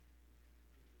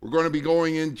We're going to be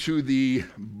going into the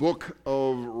book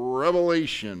of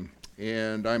Revelation,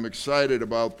 and I'm excited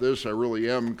about this. I really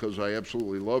am, because I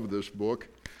absolutely love this book.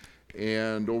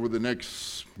 And over the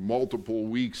next multiple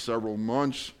weeks, several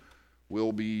months,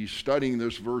 we'll be studying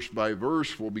this verse by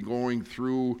verse. We'll be going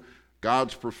through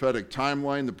God's prophetic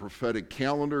timeline, the prophetic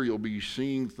calendar. You'll be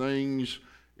seeing things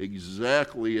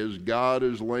exactly as God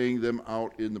is laying them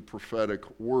out in the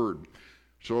prophetic word.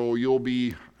 So you'll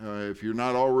be, if you're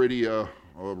not already a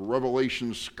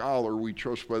Revelation scholar, we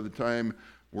trust by the time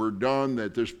we're done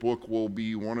that this book will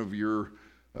be one of your,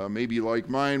 maybe like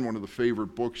mine, one of the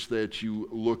favorite books that you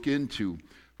look into.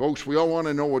 Folks, we all want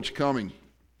to know what's coming.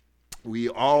 We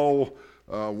all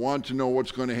want to know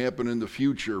what's going to happen in the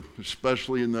future,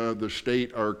 especially in the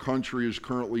state our country has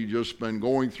currently just been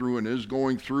going through and is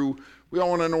going through. We all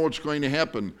want to know what's going to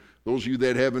happen. Those of you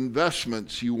that have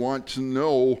investments, you want to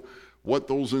know what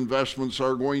those investments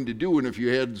are going to do. And if you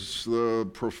had the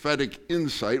prophetic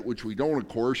insight, which we don't, of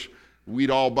course,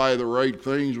 we'd all buy the right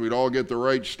things, we'd all get the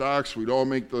right stocks, we'd all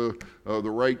make the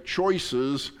right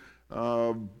choices,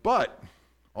 but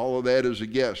all of that is a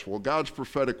guess. Well, God's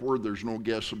prophetic word, there's no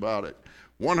guess about it.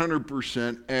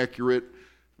 100% accurate.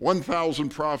 1,000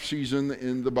 prophecies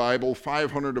in the Bible,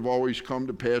 500 have always come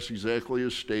to pass exactly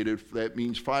as stated. That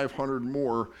means 500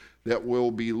 more that we'll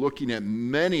be looking at,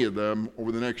 many of them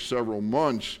over the next several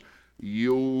months.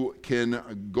 You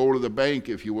can go to the bank,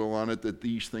 if you will, on it, that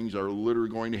these things are literally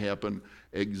going to happen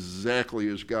exactly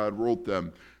as God wrote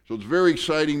them. So it's very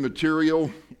exciting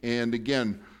material. And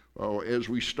again, as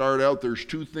we start out, there's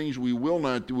two things we will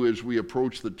not do as we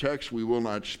approach the text. We will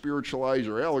not spiritualize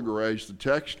or allegorize the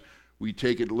text. We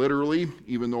take it literally,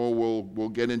 even though we'll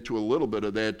get into a little bit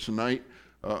of that tonight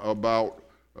about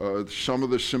some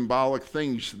of the symbolic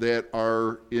things that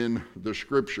are in the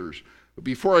scriptures. But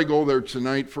before I go there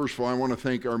tonight, first of all, I want to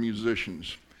thank our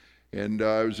musicians. And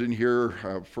I was in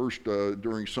here first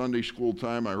during Sunday school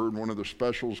time. I heard one of the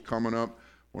specials coming up,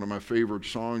 one of my favorite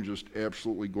songs, just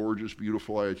absolutely gorgeous,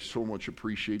 beautiful. I so much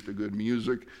appreciate the good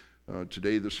music.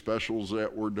 Today, the specials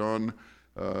that were done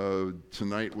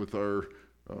tonight with our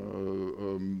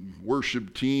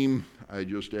worship team, I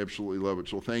just absolutely love it.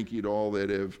 So thank you to all that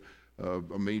have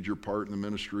a major part in the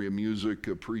ministry of music.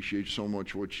 Appreciate so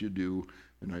much what you do,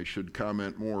 and I should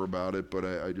comment more about it, but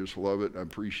I just love it. I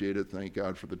appreciate it. Thank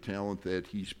God for the talent that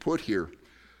He's put here.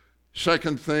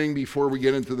 Second thing, before we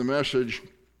get into the message,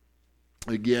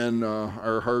 again,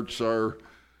 our hearts are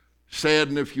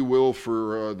saddened, if you will,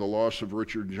 for the loss of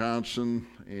Richard Johnson,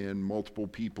 and multiple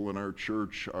people in our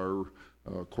church are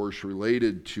of course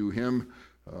related to him,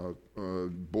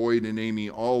 Boyd and Amy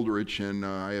Aldrich, and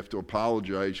I have to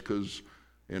apologize because,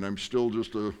 and I'm still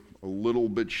just a little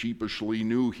bit sheepishly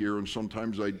new here, and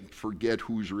sometimes I forget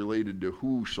who's related to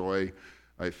who, so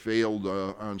I failed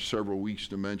on several weeks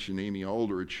to mention Amy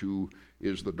Aldrich, who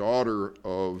is the daughter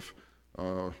of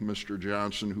Mr.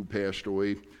 Johnson, who passed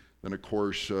away. Then, of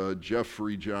course,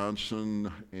 Jeffrey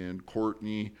Johnson and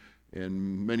Courtney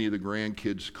and many of the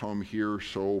grandkids come here,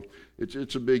 so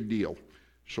it's a big deal.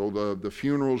 So the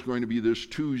funeral is going to be this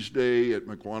Tuesday at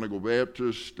McWanago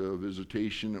Baptist,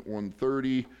 visitation at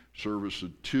 1:30, service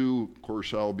at 2. Of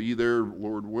course, I'll be there,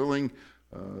 Lord willing,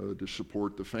 to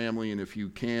support the family, and if you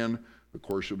can, of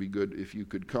course, it would be good if you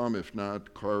could come. If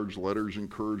not, cards, letters,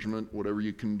 encouragement, whatever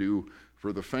you can do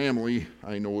for the family,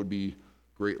 I know would be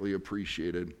greatly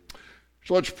appreciated.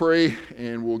 So let's pray,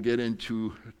 and we'll get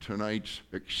into tonight's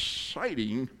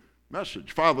exciting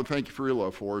message. Father, thank you for your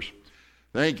love for us.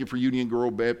 Thank you for Union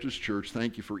Grove Baptist Church.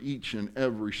 Thank you for each and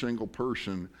every single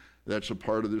person that's a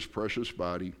part of this precious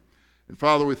body. And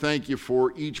Father, we thank you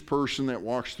for each person that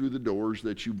walks through the doors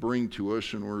that you bring to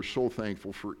us, and we're so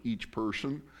thankful for each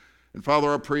person. And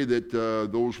Father, I pray that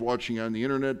those watching on the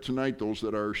internet tonight, those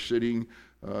that are sitting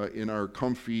in our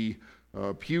comfy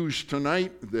pews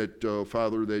tonight, that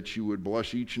Father, that you would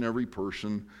bless each and every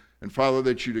person, and Father,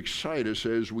 that you'd excite us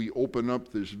as we open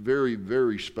up this very,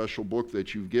 very special book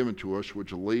that you've given to us,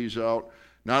 which lays out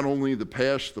not only the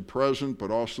past, the present, but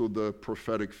also the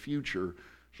prophetic future.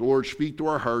 So Lord, speak to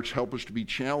our hearts, help us to be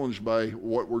challenged by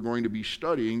what we're going to be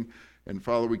studying, and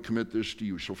Father, we commit this to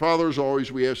you. So Father, as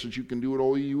always, we ask that you can do what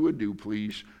only you would do,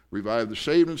 please. Revive the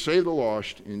saved and save the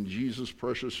lost, in Jesus'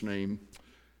 precious name,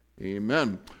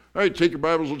 amen. All right, take your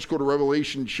Bibles. Let's go to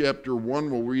Revelation chapter 1.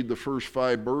 We'll read the first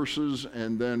 5 verses,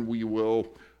 and then we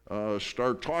will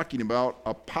start talking about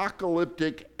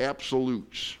apocalyptic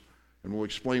absolutes. And we'll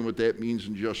explain what that means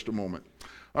in just a moment.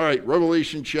 All right,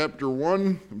 Revelation chapter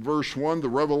 1, verse 1, the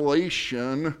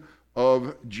revelation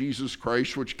of Jesus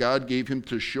Christ, which God gave him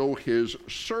to show his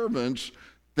servants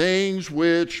things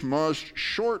which must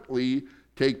shortly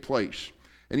take place.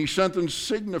 And he sent and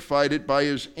signified it by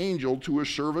his angel to his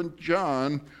servant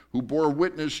John, who bore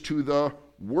witness to the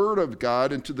word of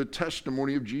God and to the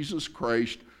testimony of Jesus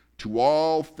Christ, to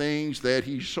all things that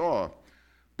he saw.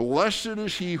 Blessed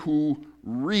is he who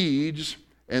reads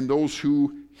and those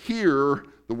who hear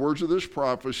the words of this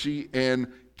prophecy and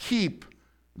keep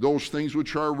those things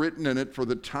which are written in it, for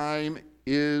the time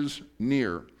is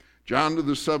near. John, to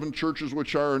the 7 churches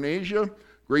which are in Asia,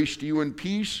 grace to you and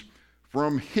peace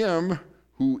from him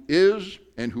who is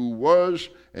and who was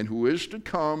and who is to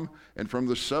come, and from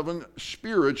the 7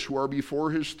 spirits who are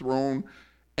before his throne,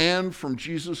 and from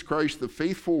Jesus Christ, the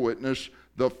faithful witness,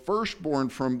 the firstborn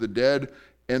from the dead,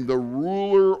 and the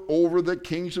ruler over the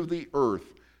kings of the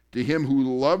earth, to him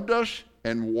who loved us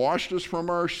and washed us from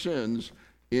our sins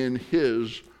in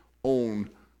his own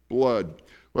blood.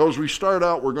 Well, as we start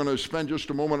out, we're going to spend just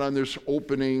a moment on this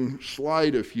opening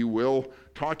slide, if you will,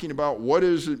 talking about what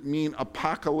does it mean,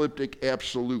 apocalyptic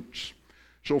absolutes.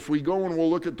 So if we go and we'll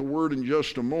look at the word in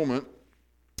just a moment,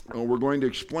 we're going to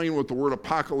explain what the word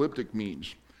apocalyptic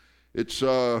means. It's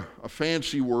a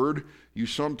fancy word. You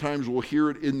sometimes will hear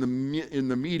it in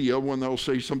the media when they'll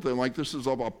say something like, this is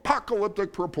of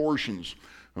apocalyptic proportions,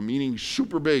 meaning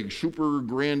super big, super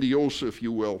grandiose, if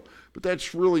you will. But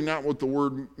that's really not what the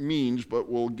word means, but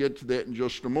we'll get to that in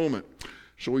just a moment.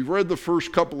 So we've read the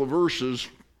first couple of verses,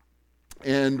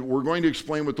 and we're going to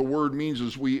explain what the word means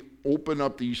as we open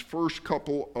up these first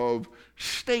couple of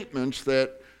statements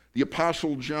that the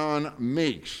Apostle John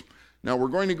makes. Now we're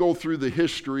going to go through the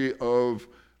history of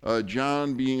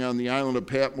John being on the island of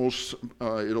Patmos.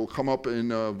 It'll come up in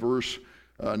verse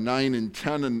 9 and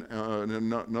 10 in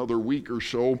another week or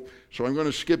so. So I'm going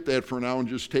to skip that for now and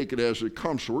just take it as it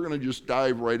comes. So we're going to just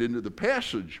dive right into the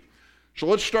passage. So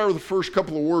let's start with the first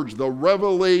couple of words. The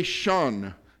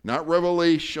revelation, not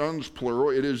revelations plural,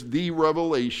 it is the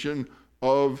revelation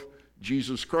of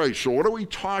Jesus Christ. So what are we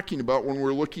talking about when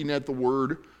we're looking at the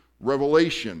word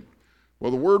revelation?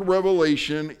 Well, the word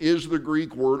revelation is the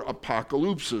Greek word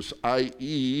apocalypsis,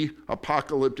 i.e.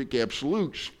 apocalyptic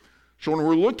absolutes. So when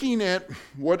we're looking at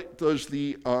what does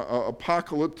the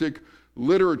apocalyptic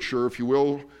literature, if you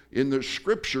will, in the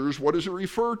scriptures, what does it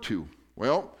refer to?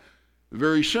 Well,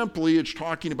 very simply, it's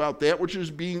talking about that which is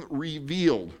being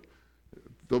revealed.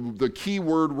 The key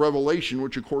word revelation,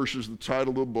 which of course is the title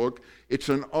of the book, it's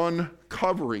an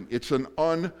uncovering, it's an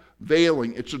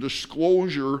unveiling, it's a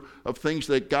disclosure of things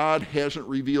that God hasn't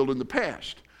revealed in the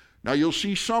past. Now you'll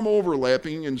see some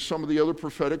overlapping in some of the other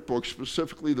prophetic books,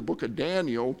 specifically the book of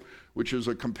Daniel, which is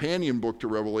a companion book to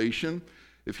Revelation.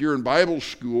 If you're in Bible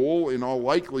school, in all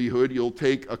likelihood, you'll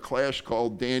take a class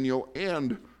called Daniel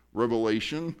and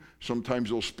Revelation. Sometimes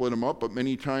they'll split them up, but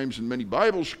many times in many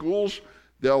Bible schools,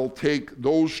 they'll take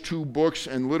those two books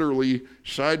and literally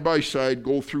side by side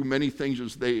go through many things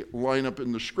as they line up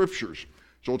in the scriptures.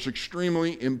 So it's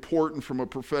extremely important from a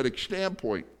prophetic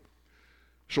standpoint.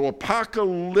 So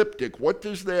apocalyptic, what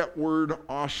does that word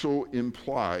also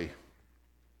imply?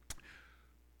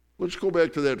 Let's go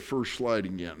back to that first slide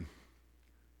again.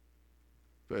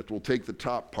 In fact, we'll take the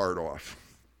top part off.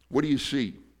 What do you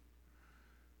see?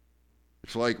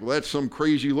 It's like, well, that's some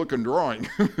crazy looking drawing.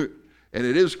 And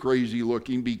it is crazy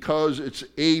looking because it's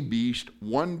a beast,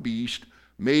 one beast,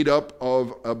 made up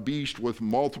of a beast with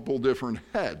multiple different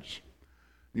heads.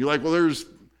 And you're like, well,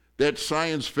 that's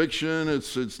science fiction,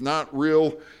 it's not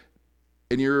real.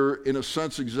 And you're, in a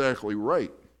sense, exactly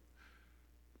right.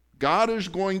 God is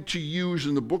going to use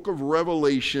in the book of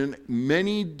Revelation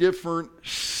many different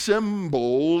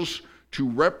symbols to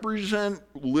represent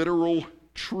literal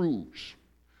truths.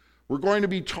 We're going to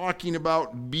be talking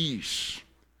about beasts.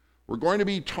 We're going to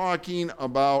be talking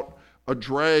about a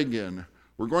dragon.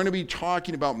 We're going to be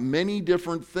talking about many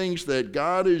different things that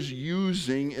God is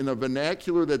using in a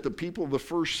vernacular that the people of the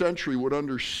first century would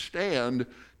understand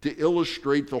to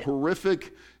illustrate the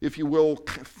horrific, if you will,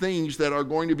 things that are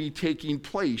going to be taking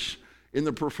place in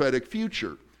the prophetic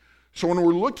future. So when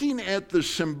we're looking at the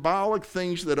symbolic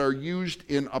things that are used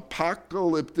in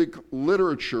apocalyptic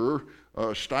literature,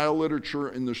 style literature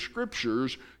in the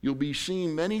scriptures, you'll be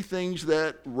seeing many things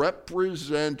that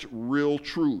represent real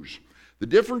truths. The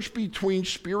difference between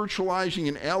spiritualizing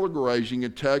and allegorizing a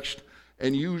text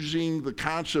and using the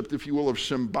concept, if you will, of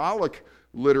symbolic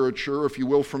literature, if you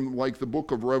will, from like the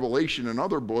book of Revelation and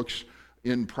other books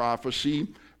in prophecy,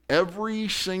 every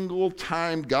single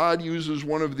time God uses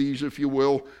one of these, if you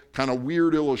will, kind of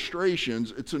weird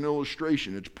illustrations, it's an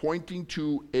illustration. It's pointing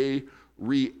to a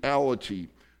reality.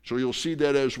 So you'll see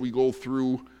that as we go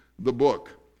through the book.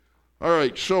 All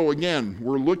right, so again,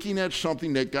 we're looking at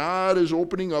something that God is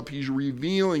opening up. He's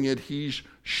revealing it. He's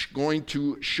going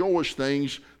to show us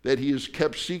things that he has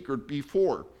kept secret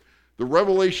before. The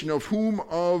revelation of whom?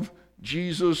 Of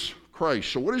Jesus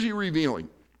Christ. So what is he revealing?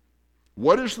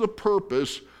 What is the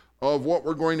purpose of what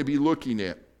we're going to be looking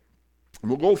at? And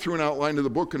we'll go through an outline of the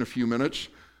book in a few minutes.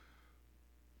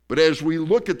 But as we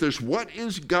look at this, what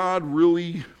is God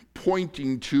really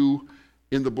pointing to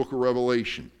in the book of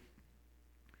Revelation?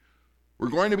 We're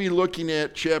going to be looking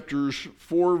at chapters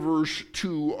 4, verse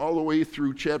 2, all the way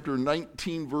through chapter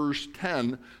 19, verse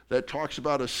 10, that talks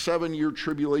about a 7-year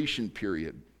tribulation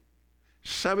period.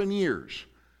 7 years.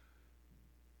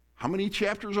 How many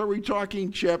chapters are we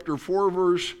talking? Chapter 4,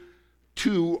 verse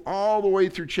 2, all the way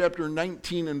through chapter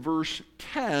 19 and verse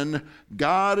 10,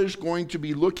 God is going to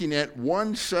be looking at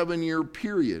one 7-year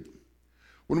period.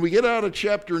 When we get out of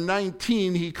chapter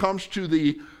 19, he comes to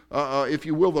the, if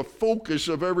you will, the focus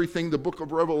of everything the book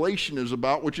of Revelation is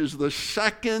about, which is the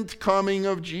second coming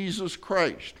of Jesus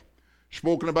Christ,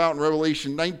 spoken about in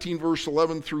Revelation 19, verse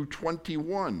 11 through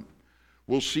 21.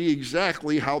 We'll see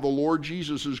exactly how the Lord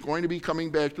Jesus is going to be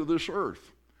coming back to this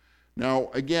earth. Now,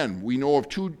 again, we know of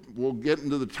two, we'll get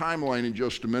into the timeline in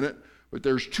just a minute, but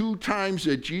there's 2 times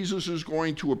that Jesus is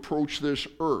going to approach this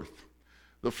earth.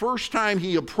 The first time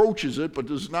he approaches it, but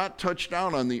does not touch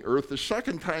down on the earth. The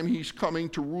second time he's coming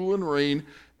to rule and reign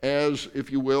as,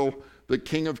 if you will, the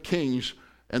King of Kings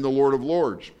and the Lord of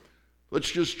Lords. Let's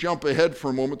just jump ahead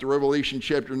for a moment to Revelation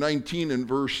chapter 19 and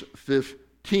verse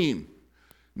 15.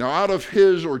 Now out of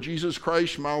his, or Jesus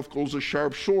Christ's mouth, goes a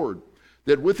sharp sword,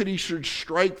 that with it he should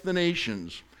strike the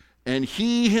nations, and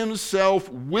he himself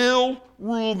will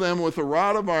rule them with a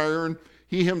rod of iron.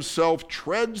 He himself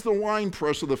treads the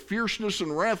winepress of the fierceness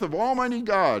and wrath of Almighty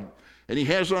God, and he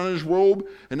has on his robe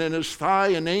and in his thigh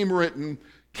a name written,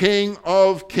 King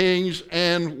of Kings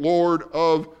and Lord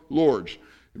of Lords.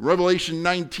 In Revelation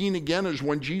 19 again is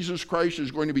when Jesus Christ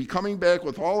is going to be coming back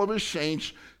with all of his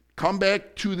saints, come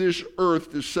back to this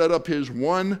earth to set up his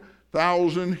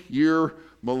 1,000-year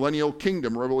millennial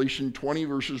kingdom, Revelation 20,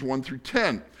 verses 1 through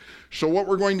 10. So what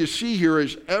we're going to see here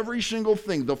is every single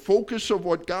thing, the focus of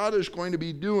what God is going to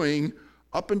be doing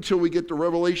up until we get to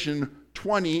Revelation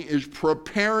 20 is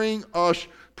preparing us,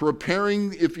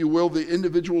 if you will, the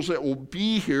individuals that will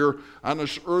be here on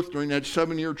this earth during that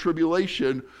 7-year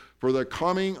tribulation for the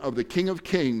coming of the King of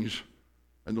Kings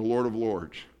and the Lord of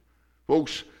Lords.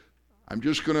 Folks, I'm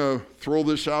just going to throw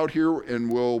this out here, and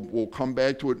we'll come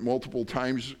back to it multiple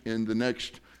times in the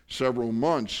next several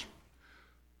months.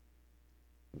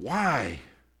 Why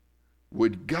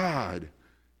would God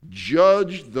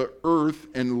judge the earth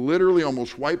and literally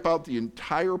almost wipe out the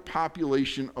entire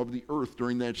population of the earth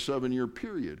during that 7-year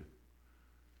period?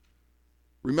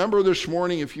 Remember this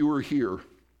morning, if you were here,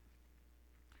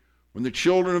 when the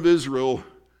children of Israel,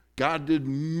 God did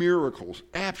miracles,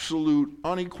 absolute,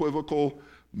 unequivocal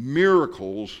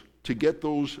miracles to get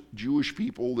those Jewish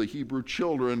people, the Hebrew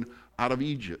children, out of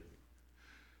Egypt.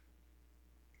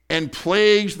 And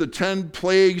plagues, the 10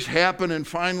 plagues happen, and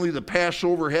finally the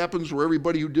Passover happens, where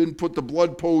everybody who didn't put the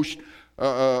blood on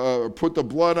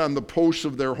the posts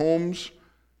of their homes,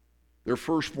 their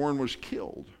firstborn was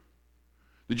killed.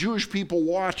 The Jewish people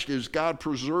watched as God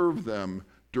preserved them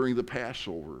during the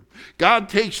Passover. God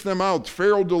takes them out.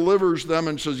 Pharaoh delivers them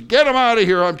and says, get them out of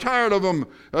here. I'm tired of them.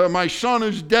 My son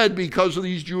is dead because of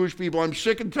these Jewish people. I'm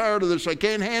sick and tired of this. I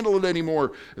can't handle it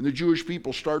anymore. And the Jewish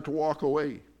people start to walk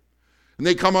away. And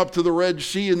they come up to the Red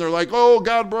Sea and they're like, oh,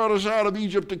 God brought us out of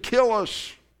Egypt to kill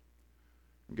us.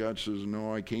 And God says,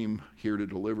 no, I came here to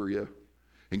deliver you.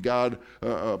 And God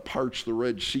parts the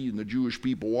Red Sea, and the Jewish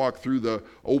people walk through the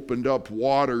opened up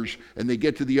waters, and they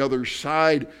get to the other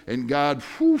side, and God,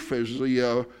 as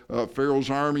the Pharaoh's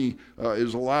army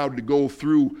is allowed to go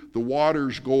through, the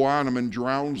waters go on them and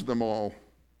drowns them all.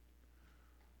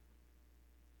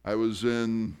 I was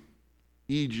in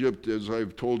Egypt, as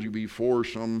I've told you before,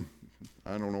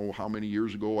 I don't know how many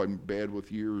years ago. I'm bad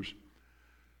with years.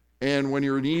 And when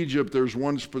you're in Egypt, there's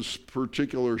one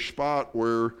particular spot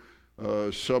where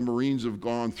submarines have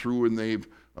gone through, and they've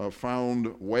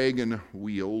found wagon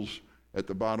wheels at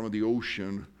the bottom of the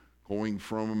ocean going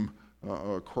from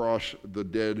across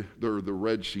the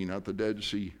Red Sea, not the Dead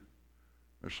Sea.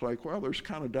 It's like, well, there's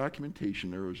kind of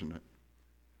documentation there, isn't it?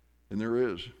 And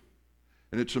there is.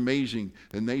 And it's amazing.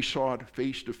 And they saw it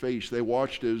face to face. They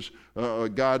watched as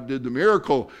God did the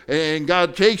miracle. And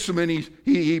God takes them and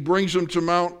he brings them to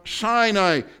Mount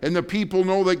Sinai. And the people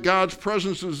know that God's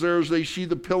presence is there as they see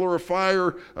the pillar of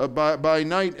fire by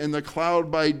night and the cloud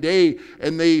by day.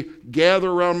 And they gather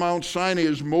around Mount Sinai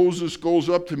as Moses goes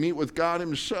up to meet with God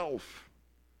himself.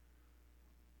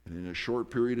 And in a short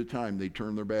period of time, they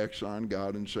turn their backs on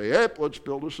God and say, hey, let's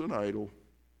build us an idol.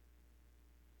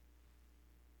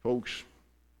 Folks,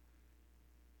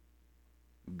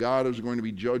 God is going to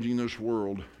be judging this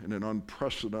world in an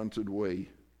unprecedented way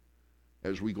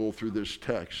as we go through this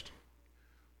text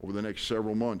over the next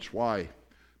several months. Why?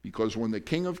 Because when the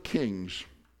King of Kings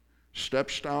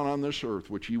steps down on this earth,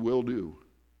 which he will do,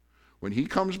 when he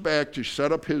comes back to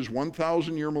set up his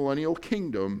 1,000-year millennial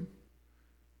kingdom,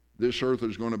 this earth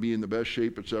is going to be in the best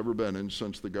shape it's ever been in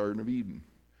since the Garden of Eden.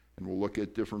 And we'll look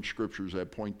at different scriptures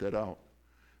that point that out.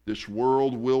 This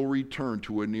world will return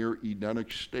to a near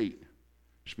Edenic state.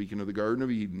 Speaking of the Garden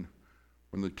of Eden,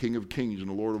 when the King of Kings and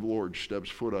the Lord of Lords steps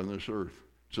foot on this earth.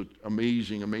 It's an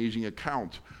amazing, amazing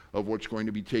account of what's going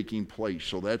to be taking place.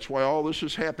 So that's why all this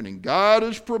is happening. God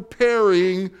is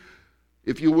preparing,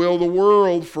 if you will, the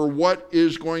world for what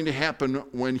is going to happen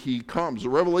when he comes. The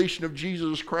revelation of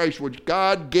Jesus Christ, which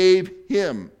God gave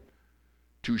him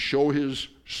to show his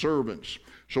servants.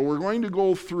 So we're going to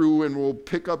go through, and we'll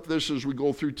pick up this as we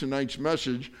go through tonight's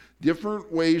message,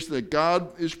 different ways that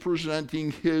God is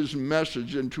presenting his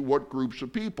message and to what groups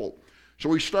of people. So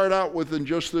we start out with, in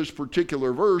just this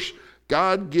particular verse,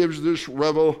 God gives this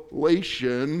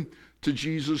revelation to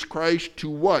Jesus Christ to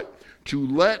what? To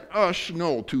let us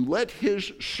know, to let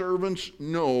his servants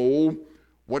know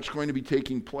what's going to be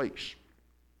taking place.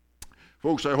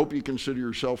 Folks, I hope you consider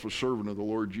yourself a servant of the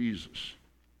Lord Jesus.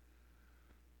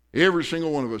 Every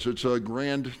single one of us, it's a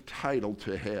grand title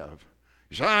to have.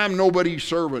 You say, I'm nobody's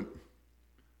servant.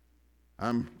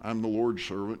 I'm the Lord's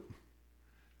servant.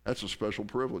 That's a special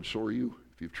privilege. So are you.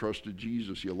 If you've trusted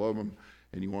Jesus, you love him,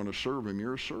 and you want to serve him,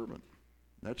 you're a servant.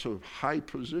 That's a high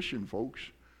position, folks.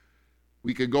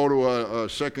 We could go to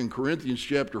 2 Corinthians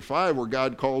chapter 5 where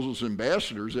God calls us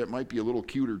ambassadors. That might be a little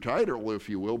cuter title, if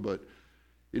you will, but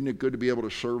isn't it good to be able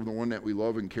to serve the one that we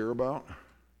love and care about?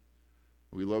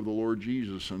 We love the Lord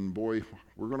Jesus, and boy,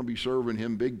 we're going to be serving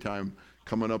him big time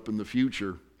coming up in the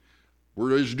future.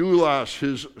 We're his doulos,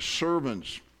 his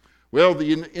servants. Well,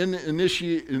 the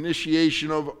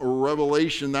initiation of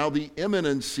revelation, now the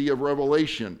imminency of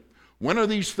revelation. When are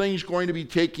these things going to be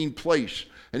taking place?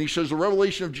 And he says the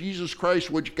revelation of Jesus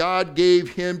Christ, which God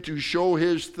gave him to show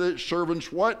his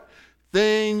servants what?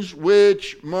 Things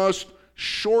which must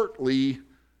shortly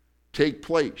take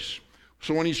place.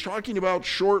 So when he's talking about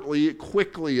shortly,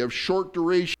 quickly, of short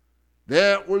duration,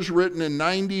 that was written in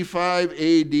 95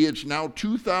 AD. It's now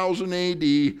 2000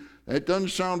 AD. That doesn't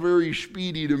sound very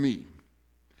speedy to me.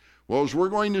 Well, as we're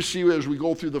going to see as we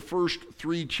go through the first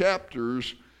three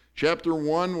chapters, chapter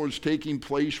 1 was taking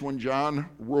place when John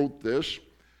wrote this.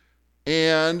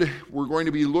 And we're going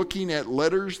to be looking at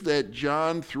letters that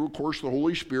John, through, of course, the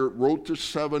Holy Spirit, wrote to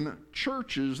 7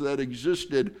 churches that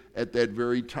existed at that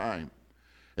very time.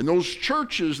 And those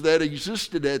churches that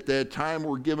existed at that time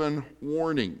were given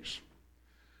warnings.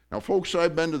 Now, folks,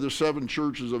 I've been to the 7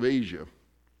 churches of Asia.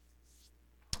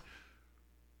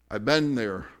 I've been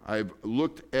there. I've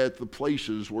looked at the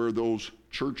places where those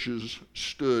churches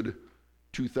stood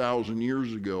 2,000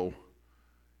 years ago.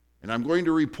 And I'm going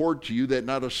to report to you that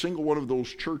not a single one of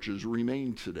those churches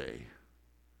remain today.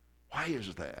 Why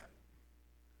is that?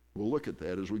 We'll look at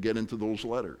that as we get into those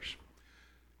letters.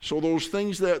 So those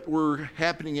things that were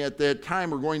happening at that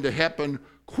time are going to happen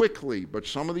quickly, but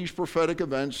some of these prophetic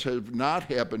events have not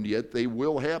happened yet. They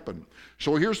will happen.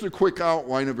 So here's the quick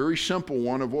outline, a very simple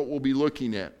one of what we'll be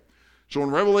looking at. So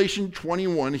in Revelation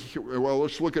 21, well,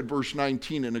 let's look at verse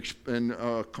 19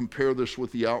 and compare this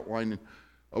with the outline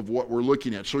of what we're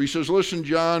looking at. So he says, listen,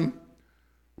 John,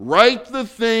 write the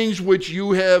things which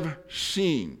you have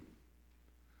seen,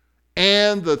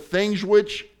 and the things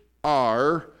which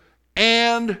are,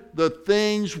 and the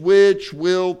things which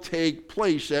will take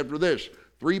place after this.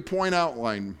 3-point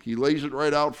outline. He lays it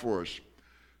right out for us.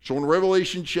 So in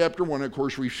Revelation chapter 1, of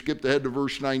course, we've skipped ahead to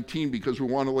verse 19 because we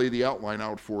want to lay the outline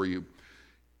out for you.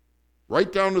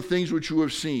 Write down the things which you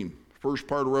have seen. First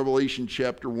part of Revelation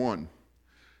chapter 1.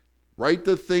 Write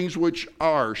the things which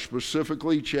are,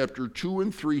 specifically chapter 2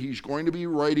 and 3. He's going to be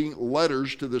writing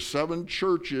letters to the 7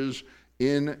 churches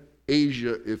in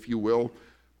Asia, if you will,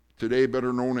 today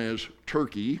better known as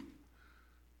Turkey.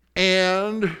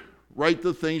 And write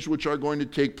the things which are going to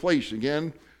take place.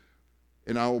 Again,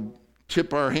 and I'll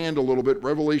tip our hand a little bit.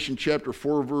 Revelation chapter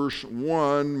 4, verse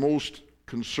 1, most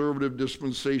conservative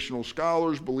dispensational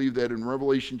scholars believe that in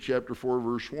Revelation chapter 4,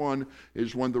 verse 1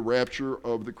 is when the rapture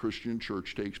of the Christian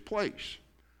church takes place.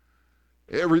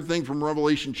 Everything from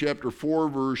Revelation chapter 4,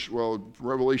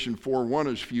 Revelation 4:1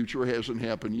 is future, hasn't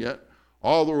happened yet.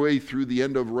 All the way through the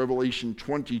end of Revelation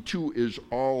 22 is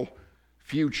all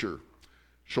future.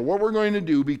 So what we're going to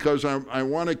do, because I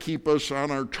want to keep us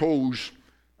on our toes,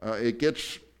 it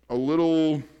gets a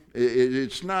little,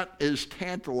 it's not as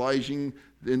tantalizing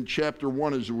in chapter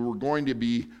 1 as we're going to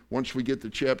be once we get to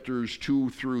chapters 2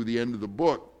 through the end of the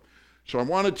book. So I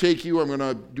want to take you, I'm going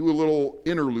to do a little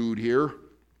interlude here.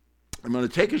 I'm going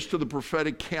to take us to the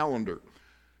prophetic calendar.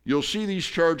 You'll see these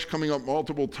charts coming up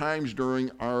multiple times during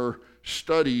our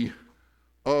study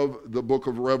of the book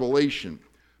of Revelation.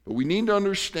 But we need to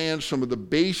understand some of the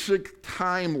basic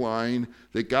timeline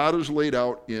that God has laid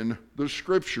out in the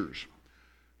scriptures.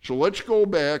 So let's go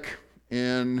back,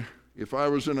 and if I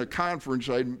was in a conference,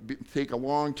 I'd take a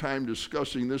long time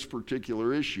discussing this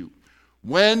particular issue.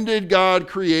 When did God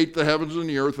create the heavens and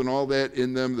the earth and all that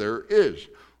in them there is?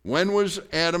 When was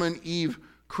Adam and Eve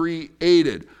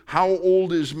created? How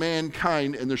old is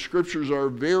mankind? And the scriptures are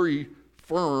very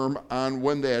firm on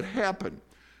when that happened.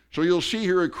 So you'll see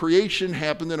here a creation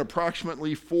happened in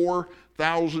approximately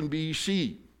 4000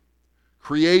 BC.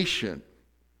 Creation.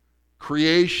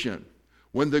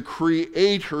 When the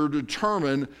Creator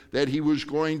determined that he was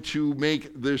going to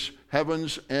make this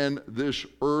heavens and this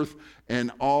earth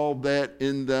and all that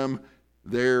in them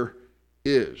there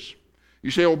is.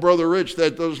 You say, oh, Brother Rich,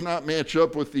 that does not match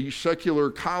up with the secular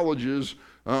college's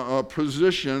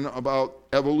position about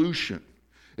evolution.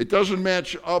 It doesn't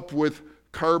match up with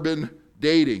carbon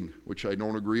dating, which I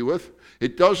don't agree with.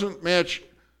 It doesn't match,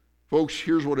 folks,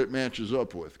 here's what it matches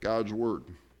up with, God's Word.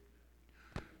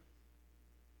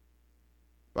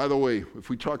 By the way, if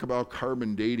we talk about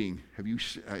carbon dating,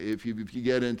 if you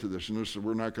get into this, and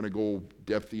we're not going to go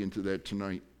depthy into that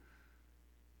tonight,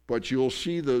 but you'll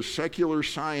see the secular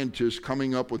scientists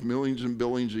coming up with millions and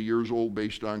billions of years old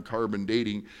based on carbon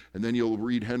dating, and then you'll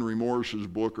read Henry Morris's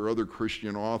book or other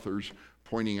Christian authors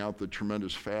pointing out the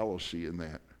tremendous fallacy in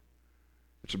that.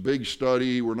 It's a big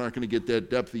study. We're not going to get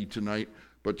that depthy tonight,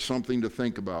 but something to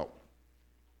think about.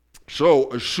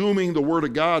 So, assuming the Word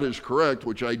of God is correct,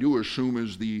 which I do assume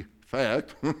is the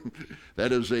fact,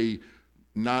 that is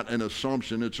not an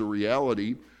assumption, it's a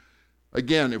reality.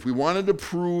 Again, if we wanted to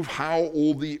prove how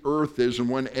old the earth is and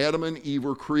when Adam and Eve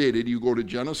were created, you go to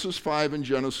Genesis 5 and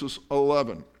Genesis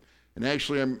 11. And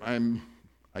actually,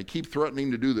 I keep threatening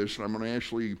to do this, and I'm going to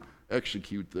actually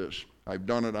execute this. I've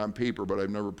done it on paper, but I've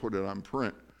never put it on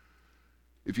print.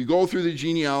 If you go through the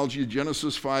genealogy of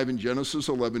Genesis 5 and Genesis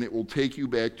 11, it will take you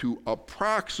back to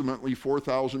approximately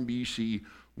 4000 BC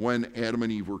when Adam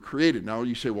and Eve were created. Now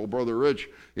you say, well, Brother Rich,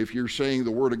 if you're saying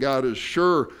the Word of God is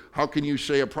sure, how can you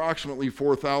say approximately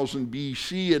 4000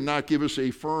 BC and not give us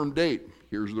a firm date?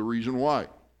 Here's the reason why.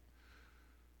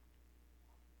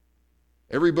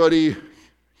 Everybody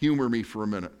humor me for a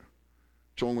minute.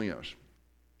 It's only us.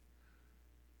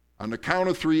 On the count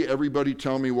of 3, everybody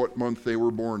tell me what month they were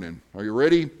born in. Are you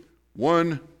ready?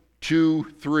 1,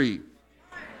 2, 3.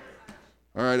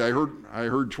 All right, I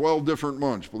heard 12 different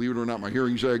months. Believe it or not, my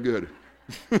hearing's that good.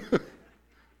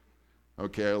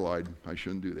 Okay, I lied. I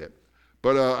shouldn't do that.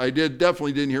 But I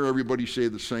definitely didn't hear everybody say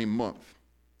the same month.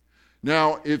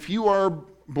 Now, if you are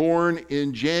born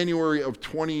in January of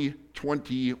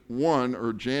 2021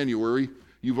 or January,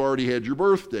 you've already had your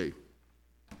birthday.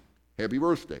 Happy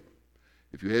birthday.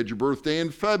 If you had your birthday in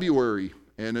February,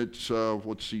 and it's,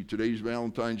 let's see, today's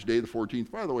Valentine's Day, the 14th.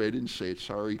 By the way, I didn't say it,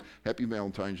 sorry. Happy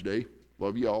Valentine's Day.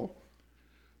 Love y'all.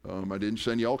 I didn't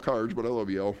send y'all cards, but I love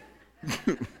y'all.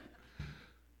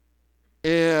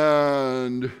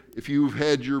 And if you've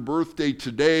had your birthday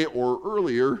today or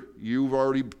earlier, you've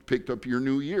already picked up your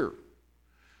new year.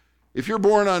 If you're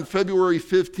born on February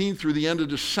 15th through the end of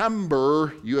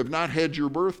December, you have not had your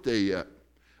birthday yet,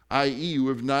 i.e., you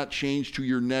have not changed to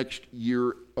your next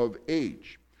year of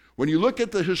age. When you look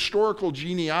at the historical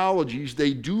genealogies,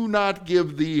 they do not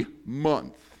give the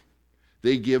month.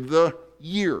 They give the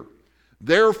year.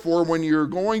 Therefore, when you're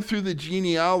going through the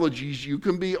genealogies, you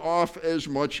can be off as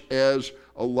much as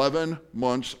 11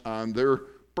 months on their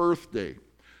birthday.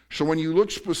 So when you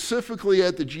look specifically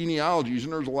at the genealogies,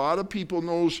 and there's a lot of people in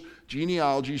those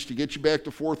genealogies to get you back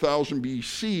to 4000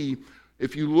 BC,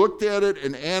 if you looked at it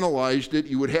and analyzed it,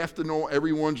 you would have to know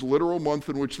everyone's literal month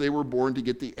in which they were born to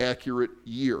get the accurate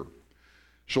year.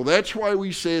 So that's why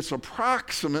we say it's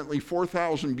approximately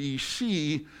 4000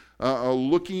 BC,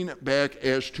 looking back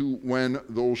as to when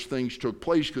those things took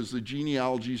place, because the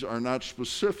genealogies are not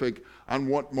specific on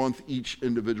what month each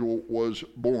individual was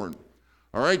born.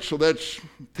 All right, so that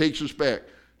takes us back.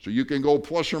 So you can go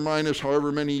plus or minus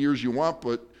however many years you want,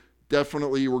 but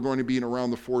definitely we're going to be in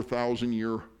around the 4,000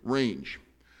 year range.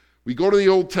 We go to the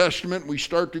Old Testament, we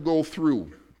start to go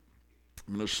through.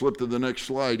 I'm going to slip to the next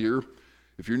slide here.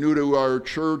 If you're new to our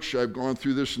church, I've gone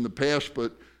through this in the past,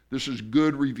 but this is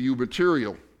good review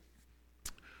material.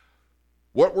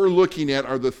 What we're looking at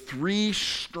are the 3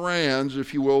 strands,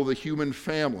 if you will, of the human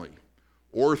family.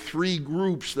 or three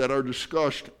groups that are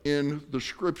discussed in the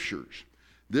Scriptures.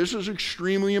 This is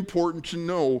extremely important to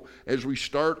know as we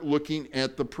start looking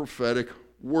at the prophetic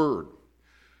word.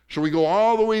 So we go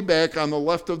all the way back on the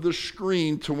left of the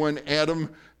screen to when Adam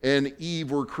and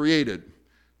Eve were created.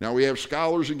 Now we have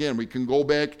scholars, again, we can go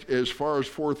back as far as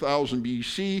 4000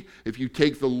 BC. If you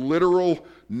take the literal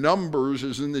numbers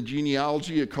as in the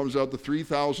genealogy, it comes out to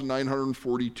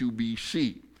 3942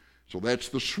 BC. So that's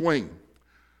the swing.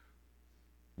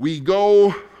 We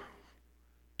go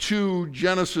to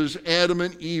Genesis, Adam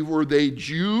and Eve. Were they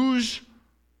Jews,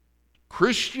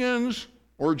 Christians,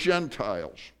 or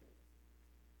Gentiles?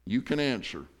 You can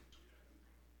answer.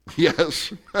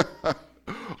 Yes.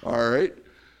 All right.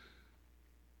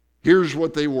 Here's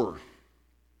what they were.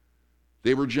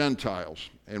 They were Gentiles,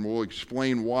 and we'll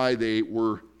explain why they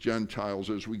were Gentiles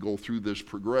as we go through this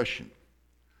progression.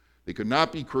 They could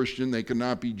not be Christian, they could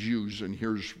not be Jews, and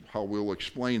here's how we'll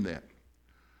explain that.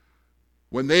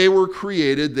 When they were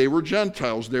created, they were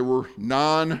Gentiles. They were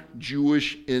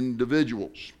non-Jewish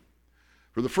individuals.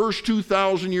 For the first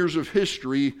 2,000 years of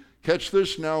history, catch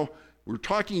this now, we're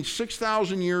talking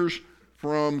 6,000 years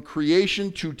from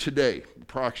creation to today,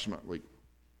 approximately.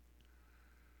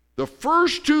 The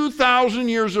first 2,000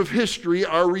 years of history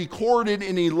are recorded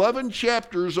in 11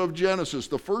 chapters of Genesis.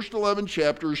 The first 11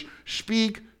 chapters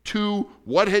speak to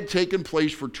what had taken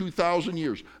place for 2,000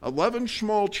 years. 11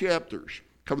 small chapters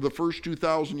cover the first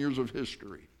 2,000 years of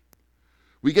history.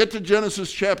 We get to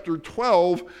Genesis chapter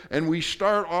 12, and we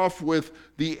start off with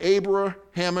the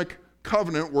Abrahamic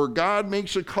covenant, where God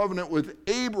makes a covenant with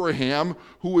Abraham,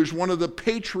 who is one of the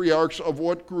patriarchs of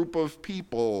what group of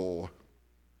people?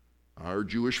 Our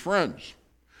Jewish friends.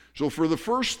 So for the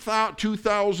first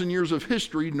 2,000 years of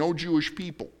history, no Jewish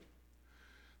people.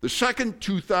 The second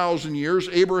 2,000 years,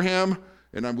 Abraham,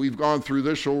 and we've gone through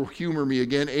this, so humor me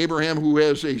again, Abraham, who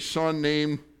has a son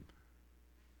named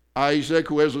Isaac,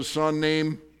 who has a son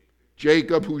named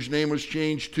Jacob, whose name was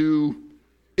changed to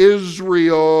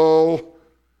Israel,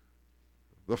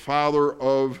 the father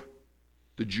of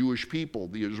the Jewish people,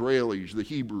 the Israelis, the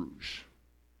Hebrews.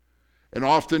 And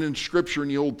often in Scripture in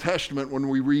the Old Testament, when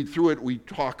we read through it, we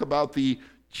talk about the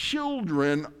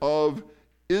children of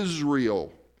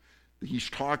Israel. He's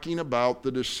talking about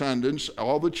the descendants,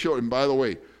 all the children. By the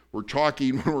way, when we're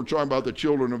talking about the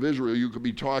children of Israel, you could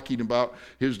be talking about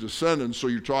his descendants. So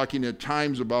you're talking at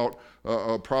times about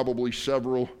probably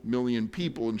several million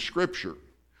people in Scripture.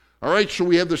 All right, so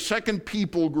we have the second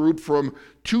people group from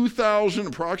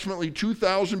approximately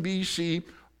 2000 BC,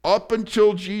 up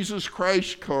until Jesus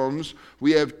Christ comes.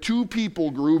 We have two people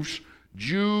groups,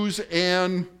 Jews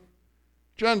and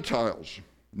Gentiles.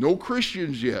 No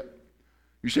Christians yet.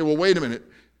 You say, well, wait a minute.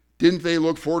 Didn't they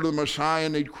look forward to the Messiah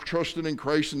and they trusted in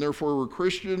Christ and therefore were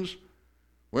Christians?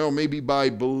 Well, maybe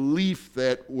by belief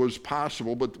that was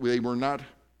possible, but they were not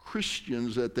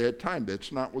Christians at that time.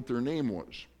 That's not what their name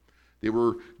was. They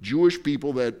were Jewish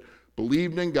people that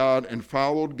believed in God and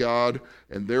followed God,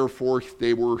 and therefore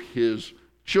they were his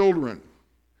children.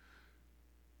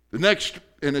 The next,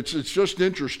 and it's just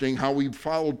interesting how we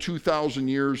followed 2,000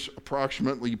 years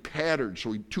approximately patterned.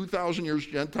 So 2,000 years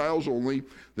Gentiles only.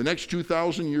 The next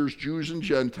 2,000 years Jews and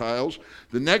Gentiles.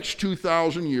 The next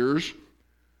 2,000 years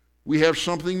we have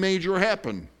something major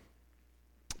happen.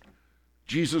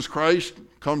 Jesus Christ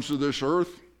comes to this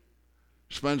earth,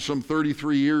 spends some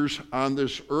 33 years on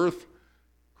this earth,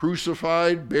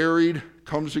 crucified, buried,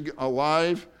 comes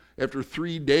alive after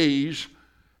 3 days.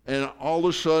 And all of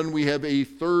a sudden, we have a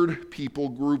third people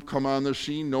group come on the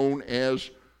scene known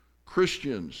as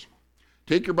Christians.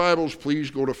 Take your Bibles, please.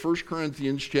 Go to 1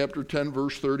 Corinthians chapter 10,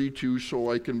 verse 32,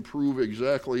 so I can prove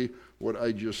exactly what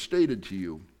I just stated to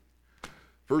you.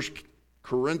 1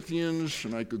 Corinthians,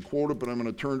 and I could quote it, but I'm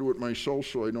going to turn to it myself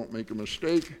so I don't make a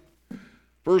mistake.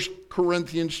 1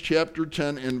 Corinthians chapter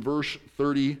 10 and verse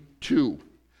 32.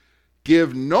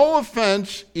 Give no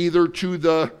offense either to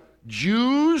the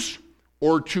Jews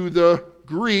or to the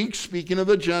Greeks, speaking of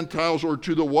the Gentiles, or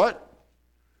to the what?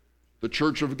 The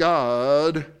church of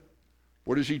God.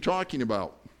 What is he talking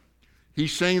about?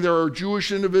 He's saying there are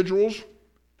Jewish individuals,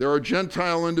 there are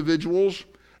Gentile individuals,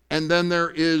 and then there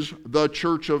is the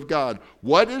church of God.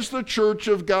 What is the church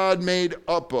of God made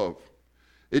up of?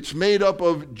 It's made up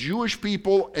of Jewish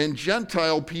people and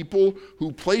Gentile people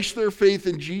who placed their faith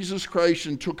in Jesus Christ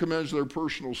and took him as their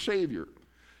personal Savior.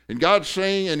 And God's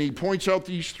saying, and he points out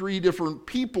these three different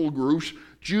people groups,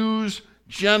 Jews,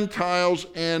 Gentiles,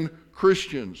 and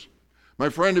Christians. My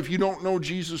friend, if you don't know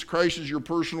Jesus Christ as your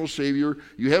personal Savior,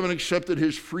 you haven't accepted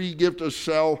his free gift of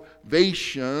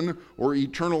salvation or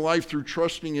eternal life through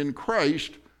trusting in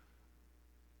Christ,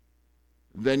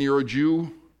 then you're a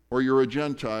Jew or you're a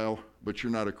Gentile, but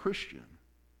you're not a Christian.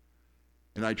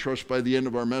 And I trust by the end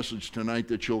of our message tonight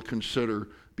that you'll consider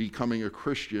becoming a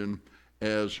Christian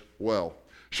as well.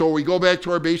 So we go back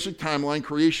to our basic timeline,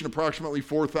 creation approximately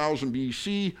 4000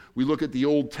 BC. We look at the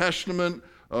Old Testament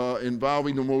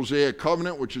involving the Mosaic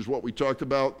covenant, which is what we talked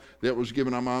about, that was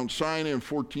given on Mount Sinai in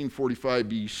 1445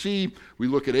 BC. We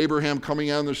look at Abraham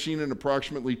coming on the scene in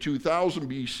approximately 2000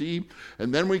 BC.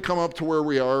 And then we come up to where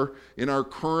we are in our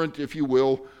current, if you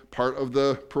will, part of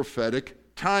the prophetic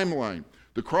timeline.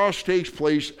 The cross takes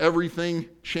place, everything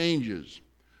changes.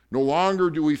 No longer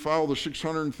do we follow the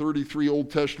 633 Old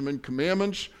Testament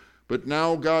commandments, but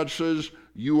now God says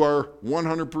you are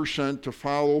 100% to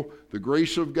follow the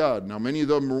grace of God. Now, many of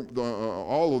them,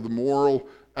 all of the moral,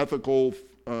 ethical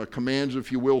commands,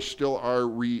 if you will, still are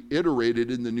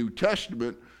reiterated in the New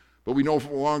Testament, but we no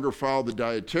longer follow the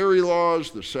dietary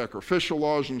laws, the sacrificial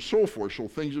laws, and so forth. So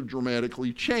things have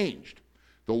dramatically changed.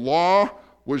 The law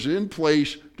was in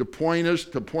place to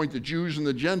point the Jews and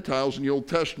the Gentiles in the Old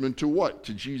Testament to what?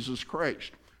 To Jesus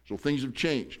Christ. So things have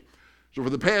changed. So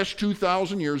for the past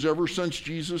 2,000 years, ever since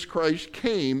Jesus Christ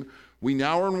came, we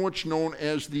now are in what's known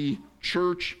as the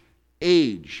church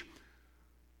age.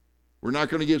 We're not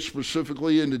going to get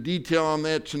specifically into detail on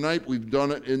that tonight. We've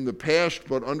done it in the past,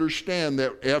 but understand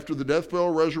that after the death,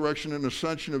 burial, resurrection, and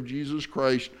ascension of Jesus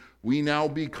Christ, we now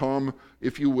become,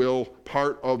 if you will,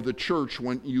 part of the church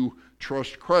when you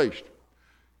trust Christ.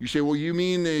 You say, well, you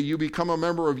mean you become a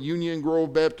member of Union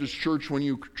Grove Baptist Church when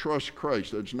you trust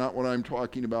Christ? That's not what I'm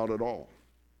talking about at all.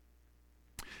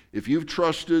 If you've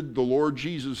trusted the Lord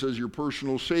Jesus as your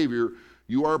personal Savior,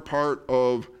 you are part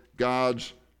of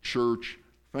God's church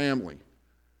family.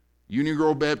 Union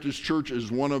Grove Baptist Church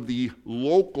is one of the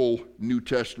local New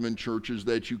Testament churches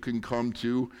that you can come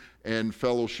to and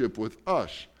fellowship with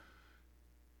us.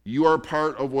 You are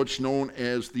part of what's known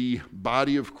as the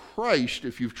body of Christ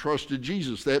if you've trusted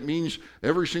Jesus. That means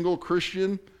every single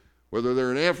Christian, whether they're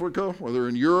in Africa, whether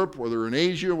in Europe, whether in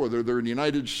Asia, whether they're in the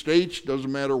United States,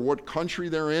 doesn't matter what country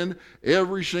they're in,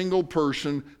 every single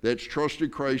person that's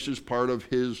trusted Christ is part of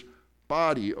his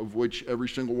body, of which every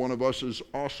single one of us is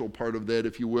also part of that,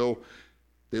 if you will.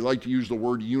 They like to use the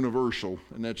word universal,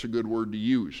 and that's a good word to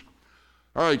use.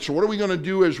 All right, so what are we going to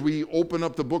do as we open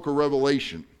up the book of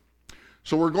Revelation?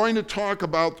 So we're going to talk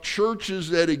about churches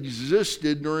that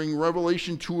existed during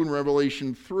Revelation 2 and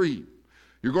Revelation 3.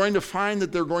 You're going to find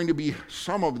that they're going to be,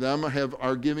 some of them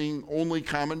are giving only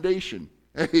commendation.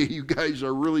 Hey, you guys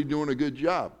are really doing a good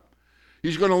job.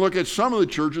 He's going to look at some of the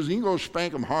churches and he's going to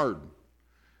spank them hard.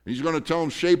 He's going to tell them,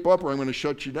 shape up or I'm going to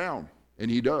shut you down. And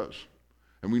he does.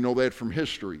 And we know that from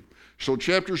history. So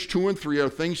chapters 2 and 3 are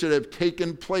things that have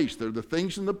taken place. They're the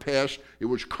things in the past. It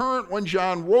was current when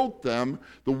John wrote them.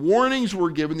 The warnings were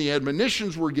given, the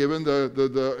admonitions were given,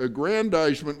 the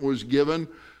aggrandizement was given.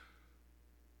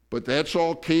 But that's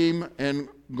all came and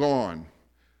gone.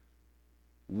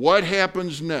 What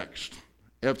happens next?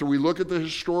 After we look at the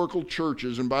historical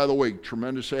churches, and by the way,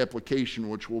 tremendous application,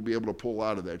 which we'll be able to pull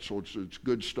out of that. So it's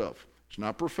good stuff. It's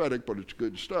not prophetic, but it's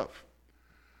good stuff.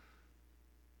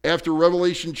 After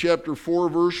Revelation chapter 4,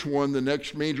 verse 1, the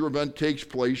next major event takes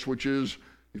place, which is,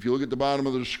 if you look at the bottom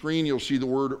of the screen, you'll see the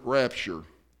word rapture.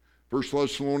 1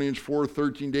 Thessalonians 4,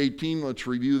 13 to 18, let's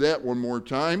review that one more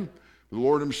time. The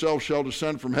Lord himself shall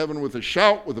descend from heaven with a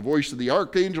shout, with the voice of the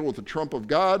archangel, with the trump of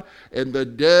God, and the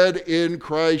dead in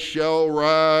Christ shall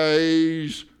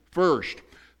rise first.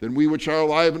 Then we which are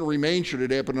alive and remain, should it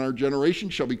happen in our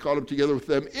generation, shall be caught up together with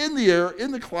them in the air,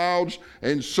 in the clouds,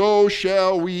 and so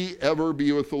shall we ever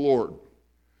be with the Lord.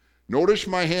 Notice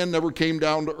my hand never came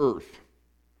down to earth.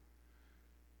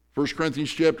 1 Corinthians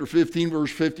chapter 15,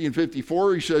 verse 50 and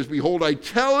 54, he says, behold, I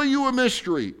tell you a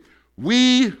mystery.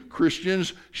 We,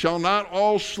 Christians, shall not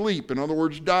all sleep, in other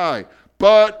words, die,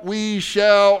 but we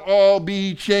shall all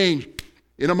be changed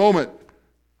in a moment.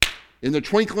 In the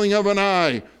twinkling of an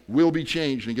eye, will be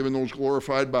changed and given those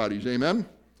glorified bodies. Amen?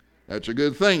 That's a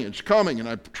good thing. It's coming. And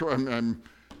I'm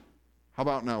how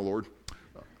about now, Lord?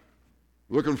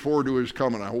 Looking forward to his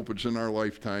coming. I hope it's in our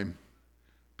lifetime.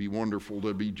 Be wonderful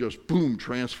to be just, boom,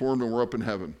 transformed and we're up in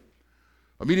heaven.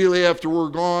 Immediately after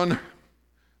we're gone,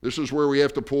 this is where we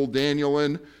have to pull Daniel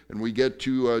in. And we get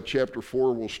to chapter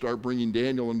 4. We'll start bringing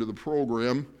Daniel into the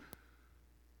program.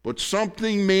 But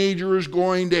something major is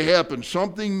going to happen.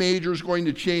 Something major is going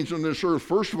to change on this earth.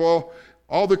 First of all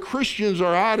the Christians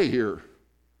are out of here.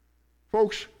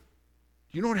 Folks,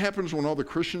 you know what happens when all the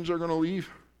Christians are going to leave?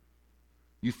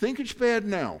 You think it's bad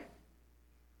now.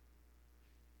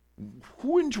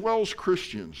 Who indwells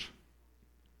Christians?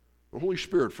 The Holy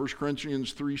Spirit, 1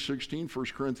 Corinthians 3:16, 1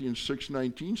 Corinthians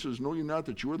 6:19 says, know you not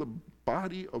that you are the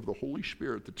body of the Holy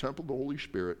Spirit, the temple of the Holy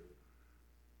Spirit.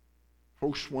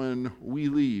 Folks, when we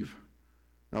leave,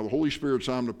 now the Holy Spirit's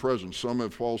omnipresent. Some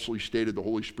have falsely stated the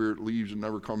Holy Spirit leaves and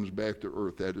never comes back to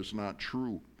earth. That is not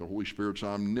true. The Holy Spirit's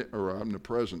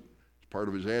omnipresent. It's part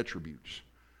of his attributes.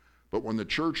 But when the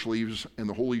church leaves and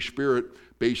the Holy Spirit,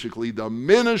 basically the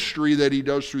ministry that he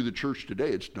does through the church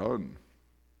today, it's done.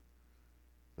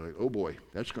 Like, oh boy,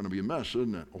 that's going to be a mess,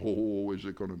 isn't it? Oh, is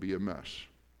it going to be a mess?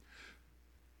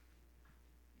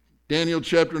 Daniel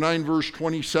chapter 9, verse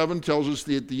 27 tells us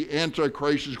that the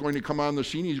Antichrist is going to come on the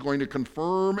scene. He's going to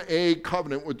confirm a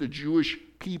covenant with the Jewish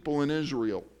people in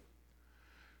Israel.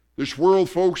 This world,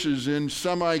 folks, is in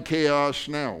semi-chaos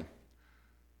now.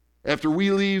 After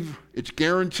we leave, it's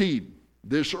guaranteed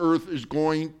this earth is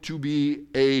going to be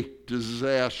a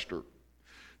disaster.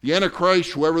 The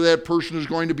Antichrist, whoever that person is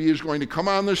going to come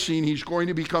on the scene. He's going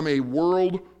to become a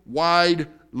worldwide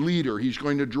leader. He's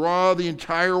going to draw the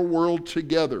entire world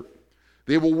together.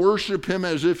 They will worship him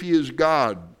as if he is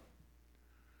God.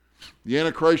 The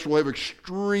Antichrist will have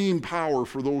extreme power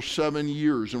for those 7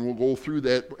 years, and we'll go through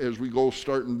that as we go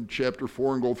start in chapter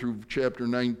 4 and go through chapter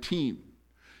 19.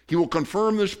 He will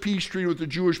confirm this peace treaty with the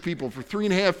Jewish people. For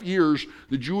 3.5 years,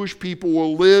 the Jewish people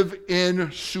will live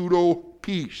in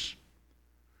pseudo-peace.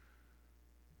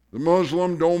 The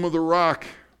Muslim Dome of the Rock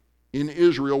in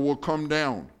Israel will come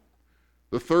down.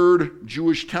 The third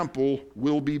Jewish temple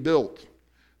will be built.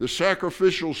 The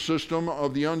sacrificial system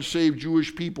of the unsaved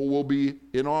Jewish people will be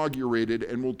inaugurated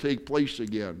and will take place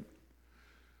again.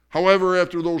 However,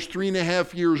 after those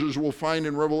 3.5 years, as we'll find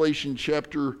in Revelation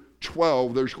chapter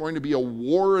 12, there's going to be a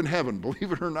war in heaven.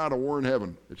 Believe it or not, a war in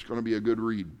heaven. It's going to be a good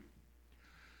read.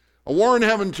 A war in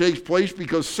heaven takes place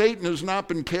because Satan has not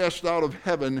been cast out of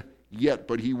heaven yet,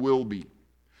 but he will be.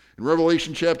 In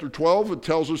Revelation chapter 12, it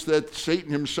tells us that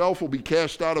Satan himself will be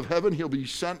cast out of heaven. He'll be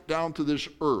sent down to this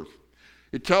earth.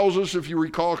 It tells us, if you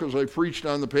recall, because I preached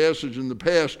on the passage in the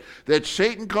past, that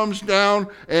Satan comes down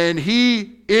and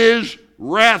he is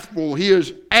wrathful. He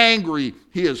is angry.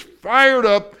 He is fired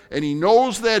up, and he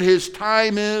knows that his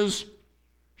time is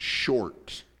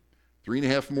short.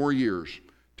 3.5 more years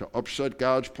to upset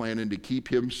God's plan and to keep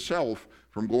himself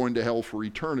from going to hell for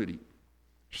eternity.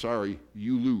 Sorry,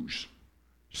 you lose,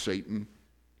 Satan.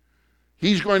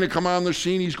 He's going to come on the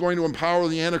scene. He's going to empower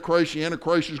the Antichrist. The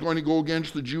Antichrist is going to go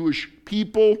against the Jewish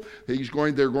people.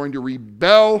 They're going to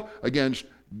rebel against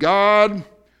God.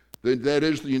 That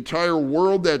is the entire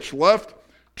world that's left.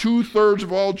 2/3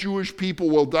 of all Jewish people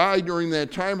will die during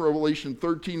that time. Revelation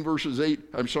 13 verses 8,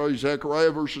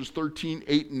 Zechariah verses 13,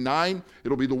 8, and 9.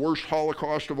 It'll be the worst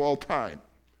Holocaust of all time.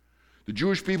 The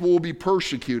Jewish people will be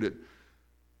persecuted.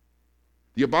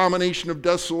 The abomination of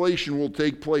desolation will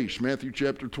take place. Matthew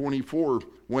chapter 24,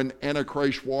 when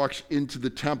Antichrist walks into the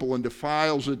temple and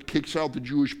defiles it, kicks out the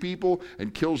Jewish people,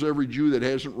 and kills every Jew that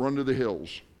hasn't run to the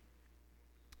hills.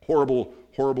 Horrible,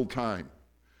 horrible time.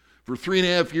 For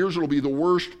 3.5 years, it'll be the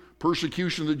worst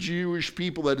persecution of the Jewish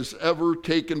people that has ever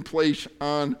taken place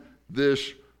on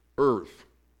this earth.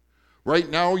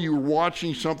 Right now, you're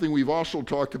watching something we've also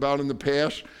talked about in the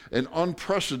past, an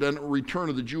unprecedented return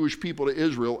of the Jewish people to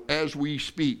Israel as we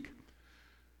speak.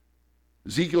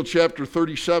 Ezekiel chapter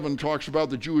 37 talks about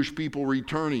the Jewish people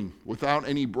returning without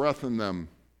any breath in them.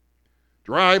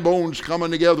 Dry bones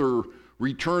coming together,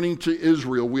 returning to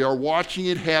Israel. We are watching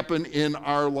it happen in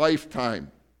our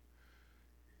lifetime.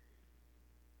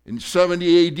 In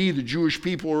 70 AD, the Jewish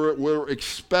people were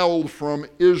expelled from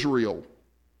Israel.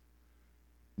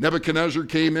 The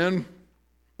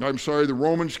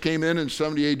Romans came in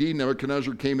 70 AD.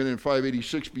 Nebuchadnezzar came in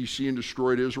 586 BC and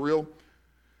destroyed Israel.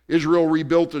 Israel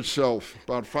rebuilt itself.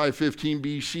 About 515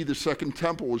 BC, the second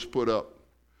temple was put up.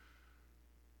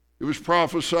 It was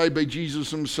prophesied by Jesus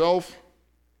himself.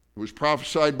 It was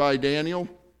prophesied by Daniel.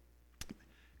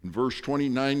 In chapter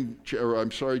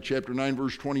 9,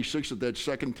 verse 26, that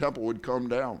second temple would come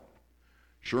down.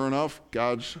 Sure enough,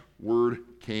 God's word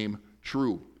came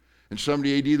true. In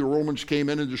 70 AD, the Romans came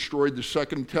in and destroyed the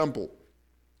second temple.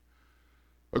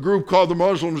 A group called the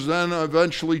Muslims then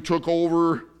eventually took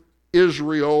over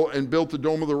Israel and built the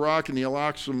Dome of the Rock and the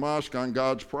Al-Aqsa Mosque on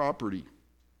God's property.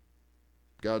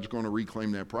 God's going to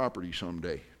reclaim that property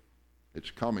someday.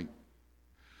 It's coming.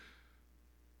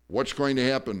 What's going to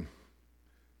happen?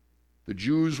 The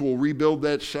Jews will rebuild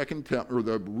that second temple,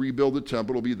 or rebuild the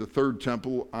temple. It'll be the third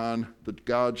temple on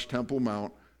God's Temple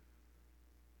Mount.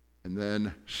 And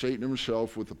then Satan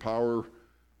himself, with the power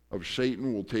of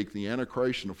Satan, will take the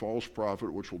Antichrist and the false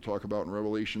prophet, which we'll talk about in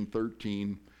Revelation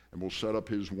 13, and will set up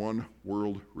his one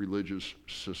world religious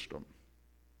system.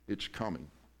 It's coming.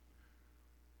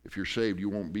 If you're saved, you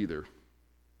won't be there.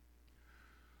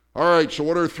 All right, so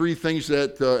what are three things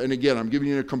that, and again, I'm giving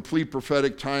you a complete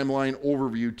prophetic timeline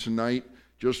overview tonight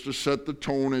just to set the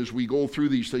tone as we go through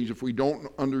these things. If we don't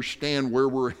understand where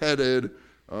we're headed,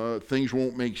 things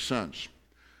won't make sense.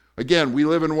 Again, we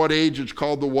live in what age? It's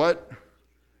called the what?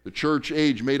 The church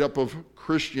age, made up of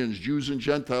Christians, Jews and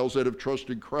Gentiles that have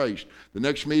trusted Christ. The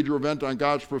next major event on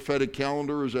God's prophetic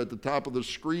calendar is at the top of the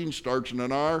screen, starts in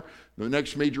an R. The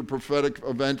next major prophetic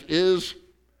event is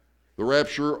the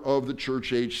rapture of the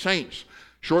church age saints.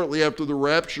 Shortly after the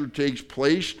rapture takes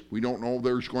place, we don't know if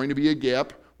there's going to be a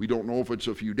gap. We don't know if it's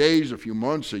a few days, a few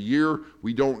months, a year.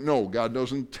 We don't know. God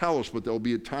doesn't tell us, but there'll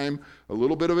be a time, a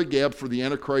little bit of a gap for the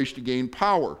Antichrist to gain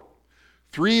power.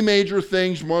 Three major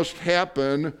things must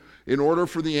happen in order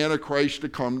for the Antichrist to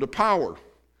come to power.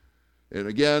 And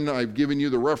again, I've given you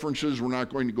the references. We're not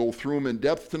going to go through them in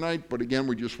depth tonight, but again,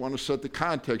 we just want to set the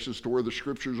context as to where the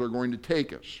scriptures are going to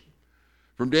take us.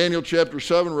 From Daniel chapter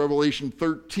 7, Revelation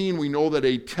 13, we know that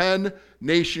a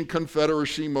 10-nation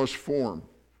confederacy must form.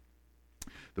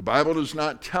 The Bible does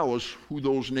not tell us who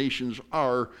those nations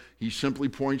are. He simply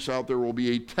points out there will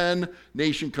be a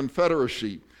 10-nation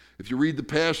confederacy. If you read the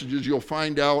passages, you'll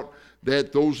find out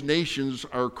that those nations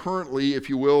are currently, if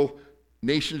you will,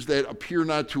 nations that appear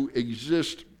not to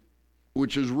exist,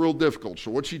 which is real difficult.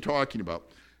 So what's he talking about?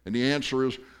 And the answer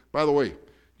is, by the way,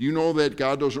 do you know that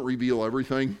God doesn't reveal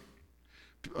everything?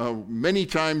 Many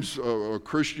times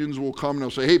Christians will come and they'll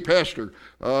say, hey, Pastor,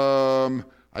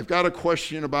 I've got a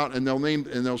question about, and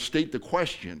they'll state the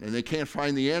question, and they can't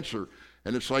find the answer.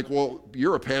 And it's like, well,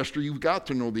 you're a pastor, you've got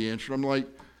to know the answer. I'm like,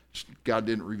 God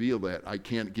didn't reveal that. I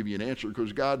can't give you an answer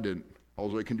because God didn't.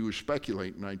 All I can do is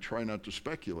speculate, and I try not to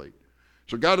speculate.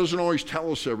 So God doesn't always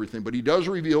tell us everything, but he does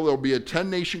reveal there'll be a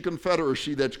 10-nation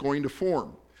confederacy that's going to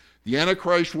form. The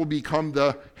Antichrist will become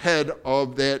the head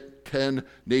of that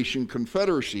 10-nation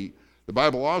confederacy. The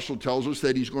Bible also tells us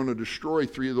that he's going to destroy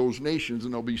 3 of those nations,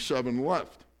 and there'll be 7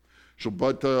 left.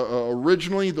 But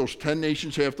originally, those 10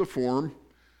 nations have to form.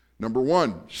 Number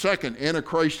 1. Second,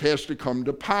 Antichrist has to come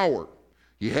to power.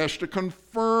 He has to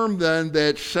confirm then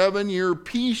that 7-year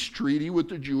peace treaty with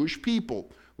the Jewish people,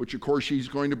 which of course he's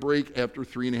going to break after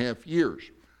 3.5 years.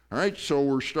 All right, so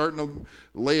we're starting to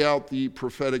lay out the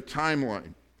prophetic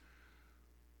timeline.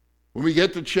 When we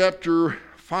get to chapter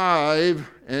 5,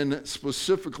 and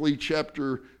specifically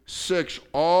chapter 6,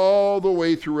 all the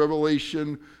way through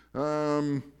Revelation,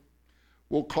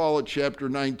 we'll call it chapter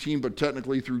 19, but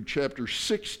technically through chapter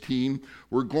 16,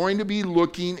 we're going to be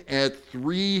looking at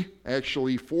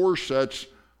 4 sets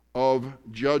of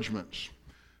judgments.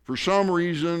 For some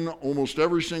reason, almost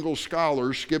every single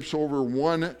scholar skips over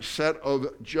 1 set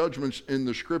of judgments in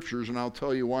the scriptures, and I'll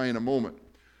tell you why in a moment.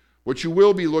 What you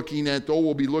will be looking at, though,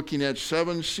 we'll be looking at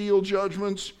 7 seal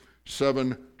judgments,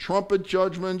 7 trumpet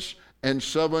judgments, and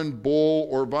 7 bowl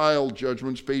or vial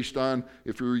judgments based on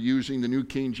if you're using the New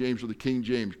King James or the King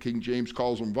James. King James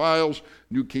calls them vials.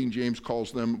 New King James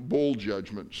calls them bowl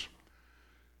judgments.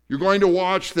 You're going to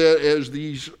watch that as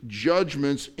these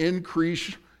judgments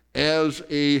increase as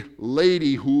a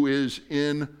lady who is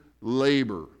in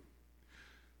labor.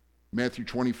 Matthew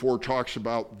 24 talks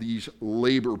about these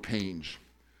labor pains.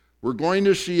 We're going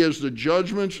to see as the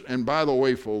judgments, and by the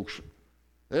way, folks,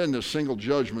 that isn't a single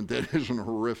judgment that isn't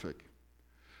horrific.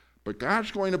 But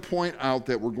God's going to point out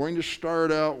that we're going to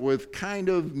start out with kind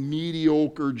of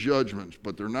mediocre judgments,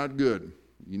 but they're not good.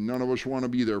 None of us want to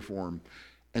be there for them.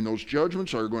 And those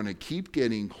judgments are going to keep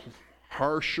getting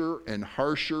harsher and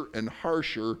harsher and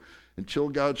harsher until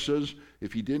God says,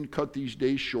 if he didn't cut these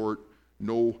days short,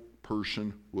 no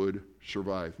person would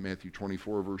survive. Matthew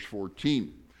 24, verse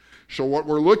 14. So what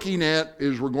we're looking at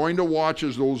is we're going to watch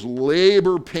as those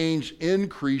labor pains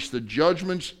increase, the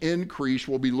judgments increase.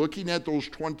 We'll be looking at those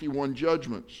 21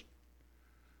 judgments.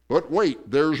 But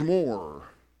wait, there's more.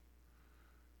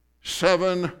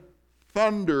 7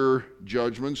 thunder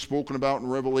judgments spoken about in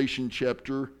Revelation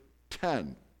chapter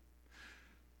 10.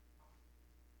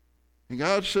 And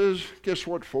God says, guess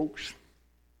what, folks?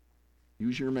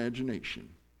 Use your imagination.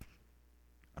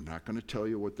 I'm not going to tell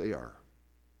you what they are.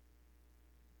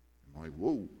 I'm like,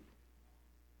 whoa.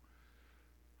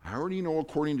 I already know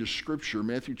according to Scripture,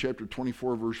 Matthew chapter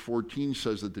 24, verse 14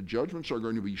 says that the judgments are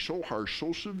going to be so harsh,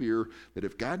 so severe, that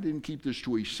if God didn't keep this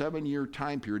to a 7-year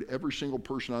time period, every single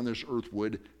person on this earth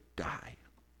would die.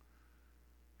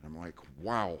 And I'm like,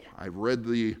 wow. I've read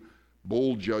the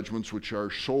bowl judgments, which are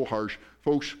so harsh.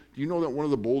 Folks, do you know that one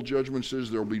of the bowl judgments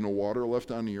is there will be no water left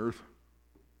on the earth?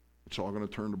 It's all going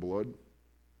to turn to blood.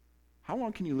 How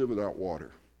long can you live without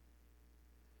water?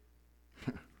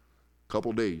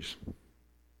 Couple days.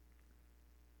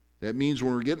 That means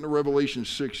when we're getting to Revelation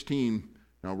 16,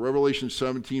 now Revelation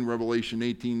 17, Revelation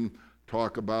 18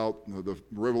 talk about, the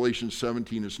Revelation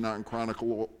 17 is not in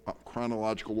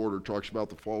chronological order. It talks about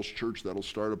the false church that'll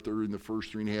start up there in the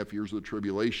first 3.5 years of the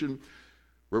tribulation.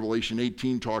 Revelation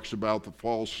 18 talks about the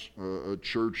false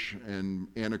church and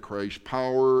Antichrist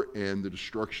power and the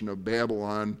destruction of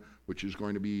Babylon, which is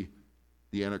going to be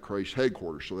the Antichrist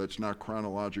headquarters. So that's not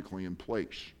chronologically in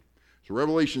place. So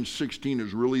Revelation 16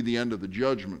 is really the end of the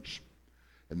judgments.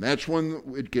 And that's when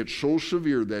it gets so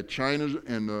severe that China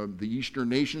and the eastern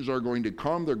nations are going to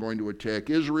come. They're going to attack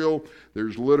Israel.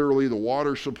 There's literally, the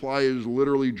water supply is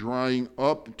literally drying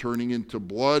up, turning into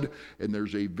blood. And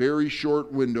there's a very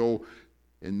short window.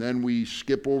 And then we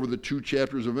skip over the 2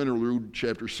 chapters of interlude,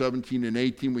 chapter 17 and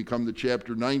 18. We come to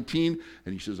chapter 19,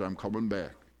 and he says, I'm coming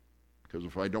back. Because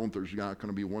if I don't, there's not going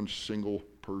to be one single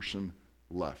person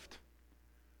left.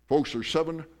 Folks, there's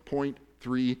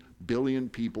 7.3 billion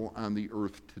people on the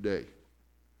earth today.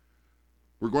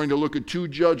 We're going to look at 2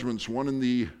 judgments, one in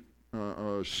the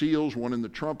seals, one in the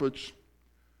trumpets.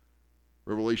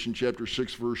 Revelation chapter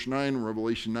 6, verse 9,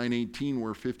 Revelation 9:18,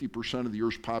 where 50% of the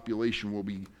earth's population will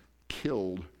be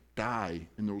killed, die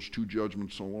in those 2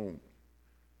 judgments alone.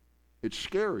 It's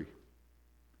scary.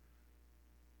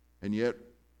 And yet,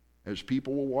 as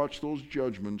people will watch those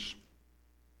judgments,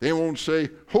 they won't say,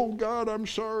 oh God, I'm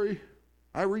sorry,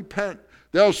 I repent.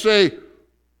 They'll say,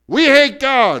 we hate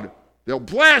God. They'll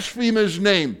blaspheme his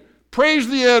name. Praise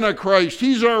the Antichrist,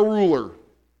 he's our ruler.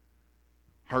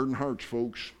 Hardened hearts,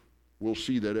 folks. We'll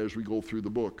see that as we go through the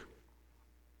book.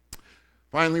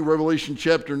 Finally, Revelation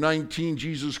chapter 19,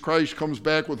 Jesus Christ comes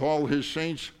back with all his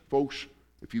saints. Folks,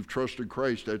 if you've trusted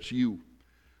Christ, that's you.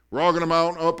 We're all going to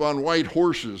mount up on white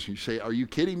horses. You say, are you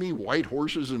kidding me? White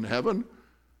horses in heaven?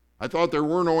 I thought there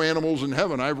were no animals in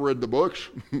heaven. I've read the books.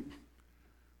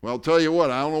 Well, I'll tell you what,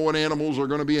 I don't know what animals are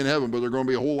going to be in heaven, but there are going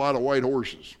to be a whole lot of white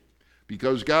horses.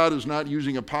 Because God is not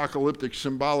using apocalyptic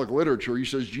symbolic literature. He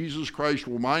says Jesus Christ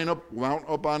will mount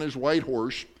up on his white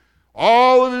horse,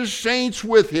 all of his saints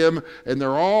with him, and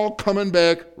they're all coming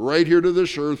back right here to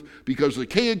this earth because the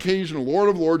King of Kings and the Lord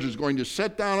of Lords is going to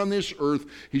set down on this earth.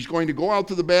 He's going to go out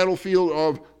to the battlefield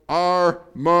of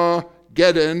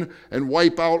Armageddon and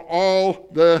wipe out all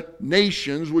the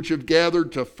nations which have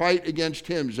gathered to fight against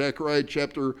him. Zechariah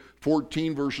chapter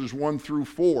 14, verses 1 through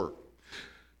 4.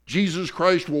 Jesus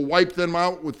Christ will wipe them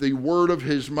out with the word of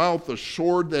his mouth, the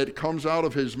sword that comes out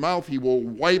of his mouth. He will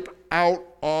wipe out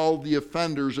all the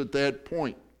offenders at that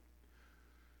point.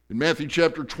 In Matthew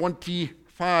chapter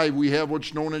 25, we have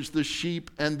what's known as the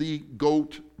sheep and the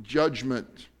goat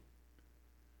judgment.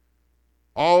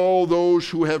 All those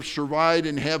who have survived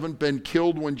and haven't been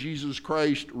killed when Jesus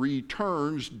Christ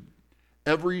returns,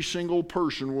 every single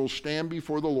person will stand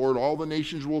before the Lord. All the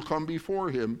nations will come before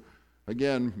him.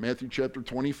 Again, Matthew chapter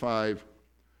 25.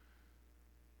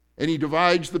 And he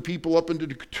divides the people up into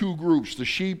 2 groups. The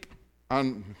sheep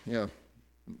on,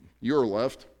 your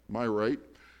left, my right.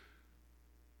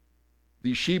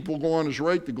 The sheep will go on his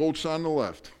right, the goats on the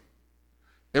left.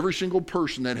 Every single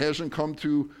person that hasn't come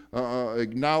to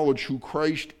acknowledge who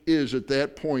Christ is at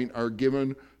that point are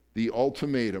given the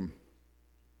ultimatum.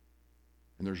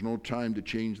 And there's no time to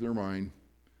change their mind.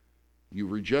 You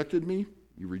rejected me.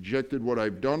 You rejected what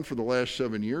I've done for the last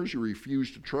 7 years. You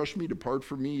refused to trust me. Depart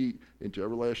from me into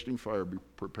everlasting fire. Be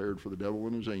prepared for the devil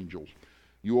and his angels.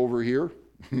 You over here?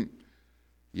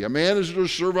 You managed to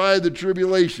survive the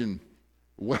tribulation.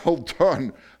 Well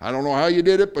done. I don't know how you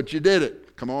did it, but you did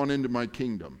it. Come on into my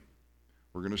kingdom.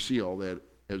 We're going to see all that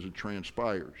as it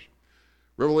transpires.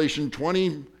 Revelation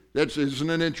 20, isn't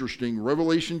it interesting?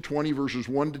 Revelation 20, verses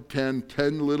 1 to 10,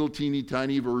 10 little teeny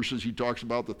tiny verses. He talks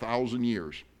about the 1,000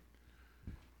 years.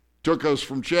 Took us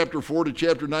from chapter 4 to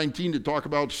chapter 19 to talk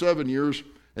about 7 years,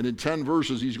 and in 10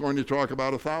 verses he's going to talk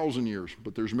about 1,000 years.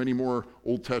 But there's many more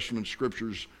Old Testament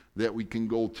scriptures that we can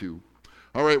go to.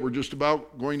 All right, we're just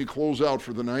about going to close out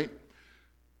for the night.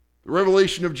 The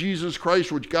revelation of Jesus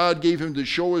Christ, which God gave him to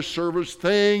show his servants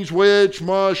things which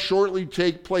must shortly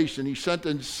take place, and he sent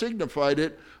and signified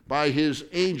it by his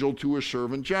angel to his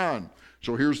servant John.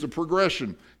 So here's the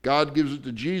progression. God gives it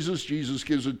to Jesus. Jesus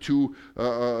gives it to,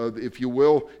 if you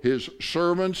will, his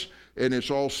servants. And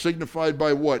it's all signified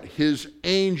by what? His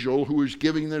angel, who is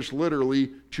giving this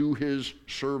literally to his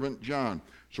servant John.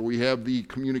 So we have the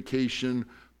communication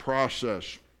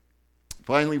process.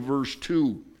 Finally, verse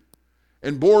 2.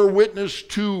 And bore witness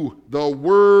to the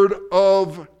word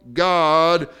of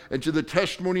God and to the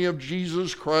testimony of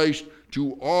Jesus Christ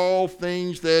to all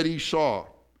things that he saw.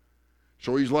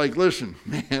 So he's like, listen,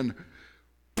 man,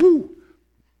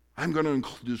 I'm going to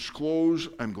disclose,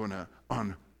 I'm going to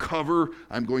cover.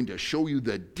 I'm going to show you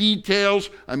the details.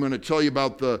 I'm going to tell you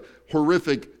about the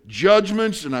horrific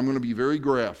judgments, and I'm going to be very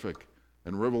graphic.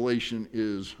 And Revelation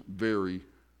is very,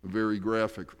 very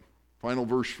graphic. Final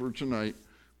verse for tonight.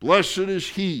 Blessed is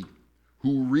he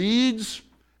who reads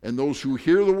and those who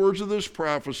hear the words of this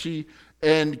prophecy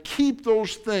and keep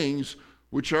those things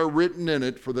which are written in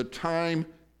it, for the time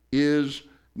is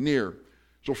near.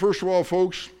 So first of all,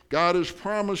 folks, God is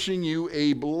promising you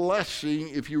a blessing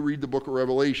if you read the book of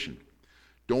Revelation.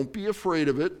 Don't be afraid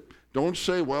of it. Don't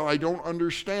say, well, I don't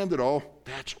understand it all.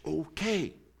 That's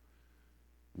okay.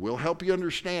 We'll help you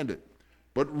understand it.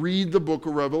 But read the book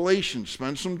of Revelation.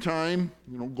 Spend some time,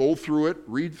 go through it,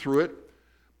 read through it.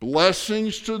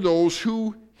 Blessings to those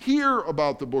who hear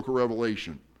about the book of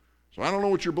Revelation. So I don't know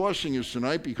what your blessing is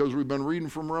tonight because we've been reading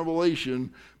from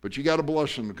Revelation, but you got a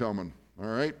blessing coming, all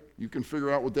right? You can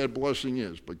figure out what that blessing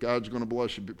is, but God's going to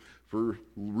bless you for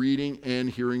reading and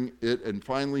hearing it. And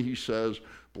finally, he says,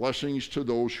 blessings to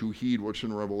those who heed what's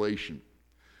in Revelation.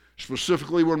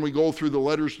 Specifically, when we go through the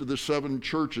letters to the 7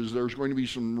 churches, there's going to be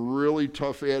some really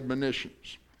tough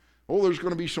admonitions. Oh, there's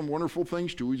going to be some wonderful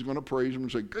things too. He's going to praise them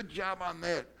and say, good job on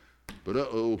that. But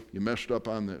you messed up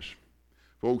on this.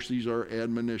 Folks, these are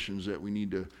admonitions that we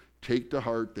need to take to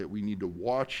heart, that we need to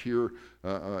watch here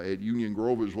at Union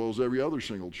Grove as well as every other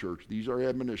single church. These are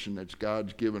admonitions that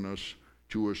God's given us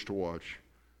to watch.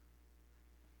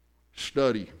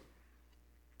 Study.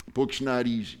 Book's not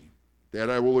easy. That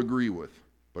I will agree with,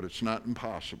 but it's not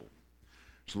impossible.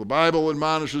 So the Bible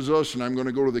admonishes us, and I'm going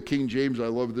to go to the King James. I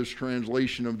love this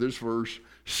translation of this verse.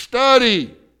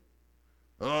 Study.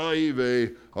 Oy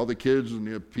vey. All the kids and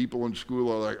the people in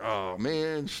school are like, oh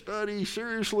man, study,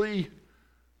 seriously?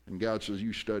 And God says,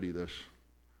 you study this.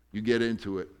 You get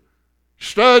into it.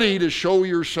 Study to show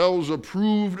yourselves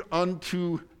approved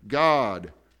unto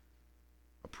God.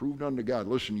 Approved unto God.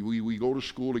 Listen, we go to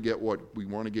school to get what? We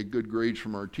want to get good grades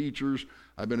from our teachers.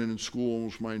 I've been in school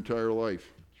almost my entire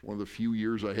life. It's one of the few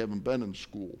years I haven't been in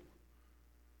school.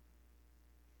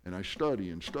 And I study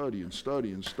and study and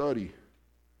study and study.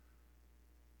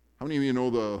 How many of you know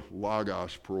the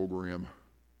Logos program?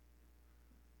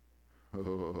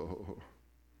 Oh,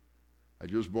 I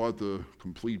just bought the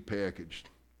complete package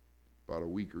about a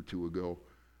week or two ago.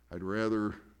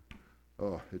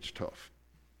 It's tough.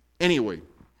 Anyway,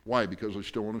 why? Because I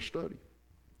still want to study.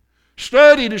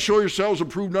 Study to show yourselves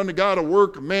approved unto God, a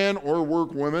workman or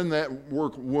workwoman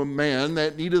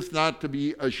that needeth not to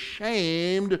be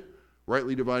ashamed,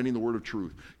 rightly dividing the word of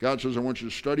truth. God says, I want you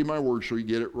to study my word so you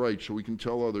get it right, so we can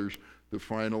tell others the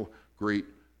final great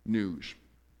news.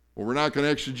 Well, we're not going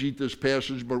to exegete this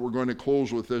passage, but we're going to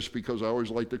close with this because I always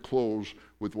like to close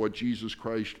with what Jesus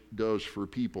Christ does for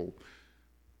people.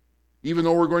 Even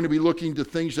though we're going to be looking to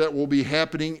things that will be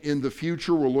happening in the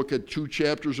future, we'll look at 2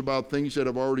 chapters about things that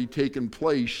have already taken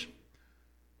place.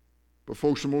 But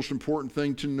folks, the most important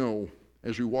thing to know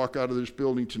as we walk out of this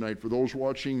building tonight, for those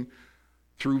watching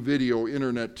through video,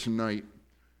 internet tonight,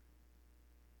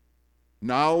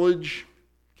 knowledge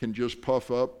can just puff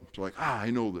up. It's like,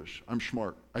 I know this. I'm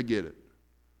smart. I get it.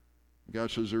 God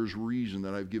says there's reason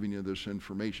that I've given you this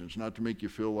information. It's not to make you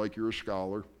feel like you're a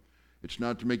scholar. It's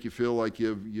not to make you feel like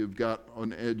you've got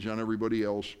an edge on everybody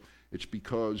else. It's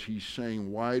because he's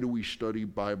saying, why do we study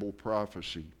Bible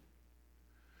prophecy?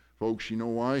 Folks, you know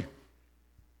why?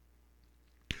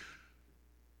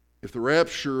 If the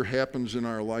rapture happens in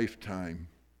our lifetime,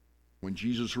 when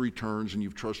Jesus returns and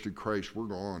you've trusted Christ, we're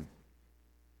gone.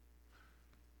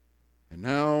 And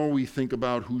now we think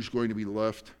about who's going to be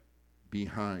left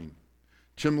behind.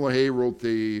 Tim LaHaye wrote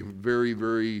a very,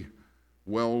 very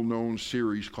well-known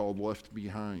series called Left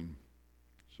Behind.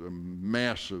 It's a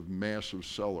massive, massive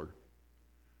seller.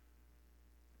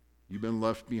 You've been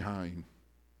left behind.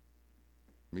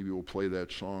 Maybe we'll play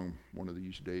that song one of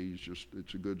these days.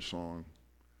 It's a good song.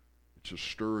 It's a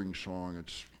stirring song.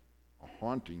 It's a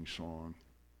haunting song.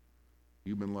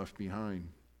 You've been left behind.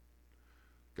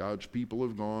 God's people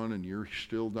have gone, and you're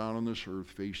still down on this earth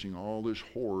facing all this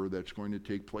horror that's going to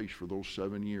take place for those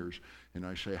 7 years. And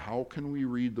I say, how can we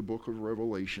read the book of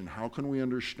Revelation? How can we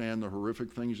understand the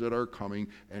horrific things that are coming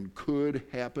and could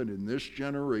happen in this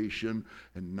generation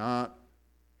and not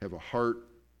have a heart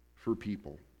for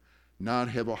people? Not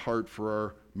have a heart for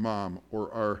our mom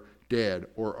or our dad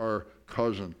or our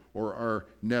cousin or our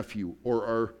nephew or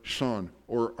our son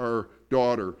or our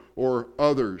daughter or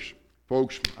others.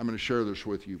 Folks, I'm going to share this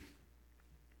with you.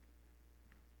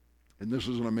 And this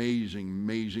is an amazing,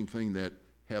 amazing thing that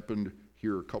happened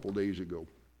here a couple days ago.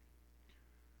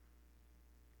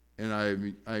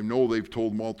 And I know they've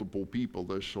told multiple people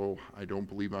this, so I don't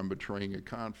believe I'm betraying a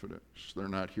confidence. They're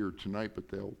not here tonight, but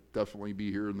they'll definitely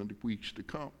be here in the weeks to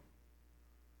come.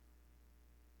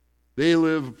 They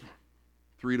live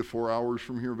 3 to 4 hours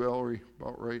from here, Valerie,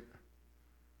 about right.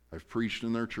 I've preached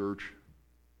in their church.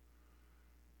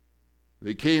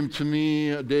 They came to me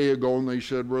a day ago and they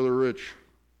said, Brother Rich,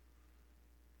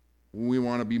 we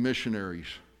want to be missionaries.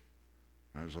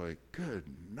 I was like, good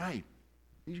night.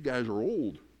 These guys are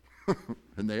old.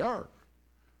 And they are.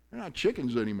 They're not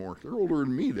chickens anymore. They're older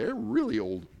than me. They're really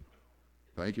old.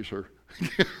 Thank you, sir.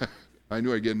 I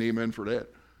knew I'd get an amen for that.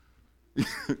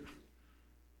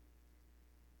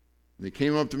 They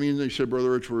came up to me and they said,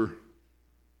 Brother Rich, we're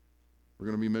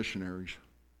going to be missionaries.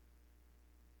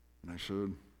 And I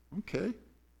said, okay,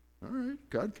 all right,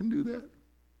 God can do that.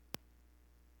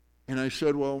 And I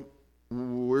said, well,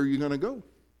 where are you going to go?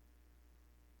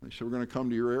 They said, we're going to come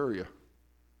to your area.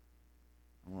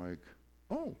 I'm like,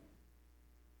 oh,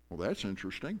 well, that's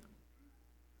interesting.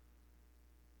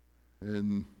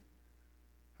 And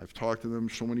I've talked to them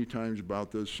so many times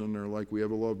about this, and they're like, we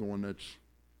have a loved one that's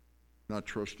not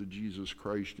trusted Jesus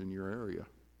Christ in your area.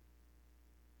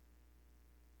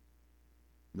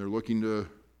 They're looking to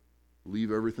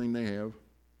leave everything they have,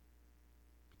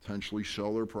 potentially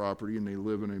sell their property, and they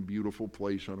live in a beautiful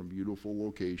place on a beautiful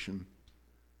location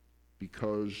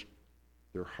because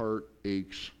their heart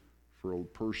aches for a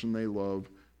person they love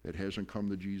that hasn't come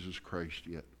to Jesus Christ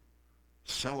yet.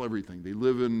 Sell everything. They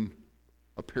live in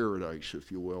a paradise,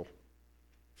 if you will.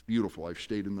 It's beautiful. I've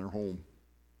stayed in their home.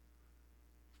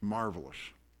 It's marvelous.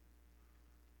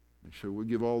 They said, we'll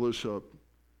give all this up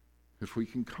if we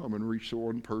can come and reach the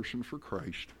one person for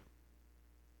Christ.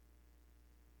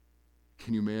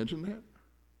 Can you imagine that?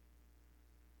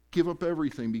 Give up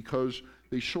everything because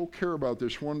they so care about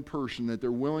this one person that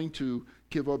they're willing to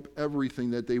give up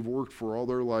everything that they've worked for all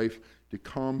their life to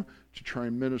come to try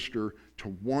and minister to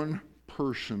one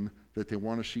person that they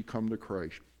want to see come to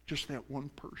Christ. Just that one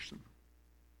person.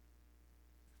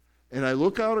 And I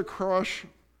look out across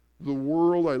the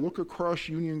world, I look across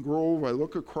Union Grove, I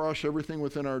look across everything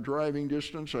within our driving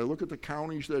distance, I look at the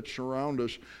counties that surround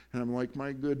us, and I'm like,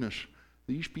 my goodness,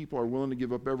 these people are willing to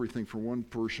give up everything for one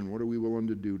person. What are we willing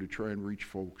to do to try and reach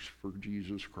folks for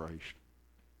Jesus Christ?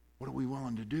 What are we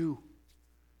willing to do?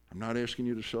 I'm not asking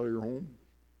you to sell your home.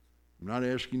 I'm not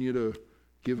asking you to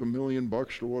give $1 million or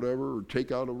whatever, or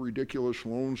take out a ridiculous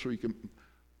loan so you can.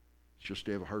 It's just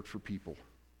to have a heart for people.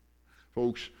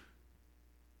 Folks,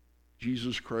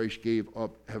 Jesus Christ gave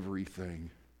up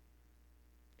everything.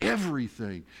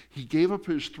 Everything. He gave up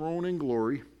his throne and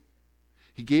glory.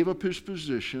 He gave up his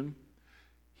position.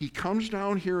 He comes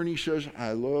down here and he says,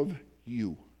 I love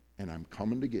you, and I'm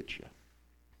coming to get you.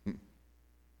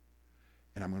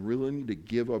 And I'm willing to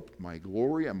give up my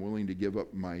glory. I'm willing to give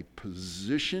up my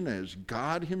position as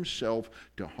God himself,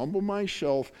 to humble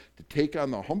myself, to take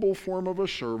on the humble form of a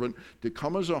servant, to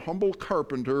come as a humble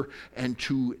carpenter, and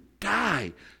to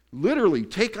die. Literally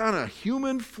take on a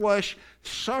human flesh,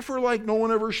 suffer like no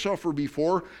one ever suffered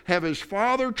before, have his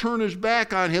Father turn his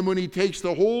back on him when he takes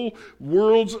the whole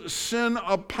world's sin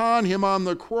upon him on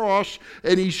the cross,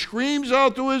 and he screams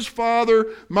out to his Father,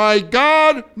 my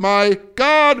God,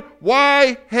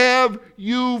 why have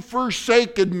you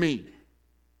forsaken me?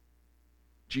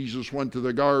 Jesus went to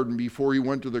the garden before he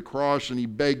went to the cross, and he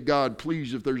begged God,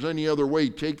 please, if there's any other way,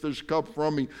 take this cup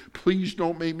from me. Please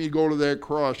don't make me go to that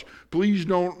cross. Please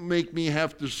don't make me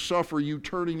have to suffer you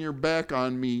turning your back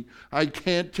on me. I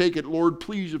can't take it, Lord.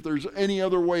 Please, if there's any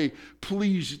other way,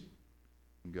 please.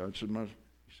 And God said,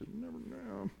 never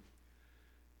now.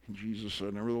 And Jesus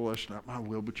said, nevertheless, not my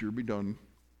will, but your be done.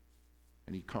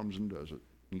 And he comes and does it.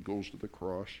 He goes to the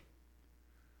cross.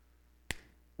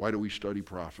 Why do we study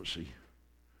prophecy?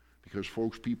 Because,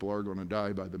 folks, people are going to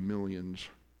die by the millions,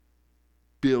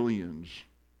 billions.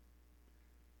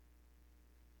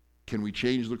 Can we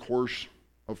change the course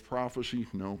of prophecy?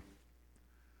 No.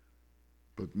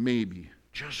 But maybe,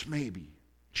 just maybe,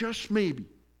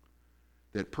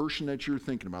 that person that you're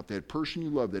thinking about, that person you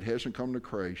love that hasn't come to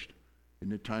Christ,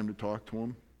 isn't it time to talk to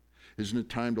him? Isn't it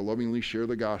time to lovingly share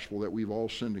the gospel that we've all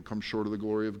sinned and come short of the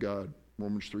glory of God?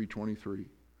 Romans 3:23.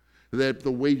 That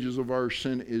the wages of our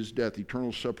sin is death,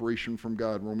 eternal separation from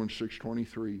God, Romans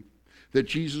 6:23. That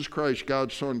Jesus Christ,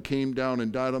 God's Son, came down and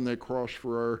died on that cross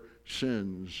for our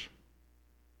sins.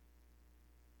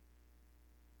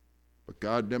 But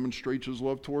God demonstrates his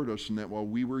love toward us in that while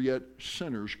we were yet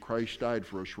sinners, Christ died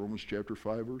for us, Romans chapter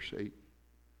 5, verse 8.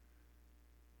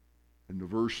 And the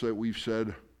verse that we've said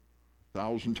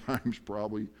 1,000 times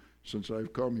probably since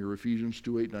I've come here, Ephesians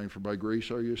 2:8-9, for by grace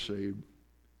are you saved.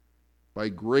 By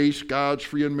grace, God's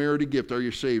free and unmerited gift, are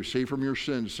you saved. Saved from your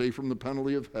sins, saved from the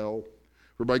penalty of hell.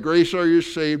 For by grace are you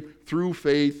saved through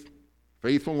faith.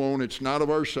 Faith alone. It's not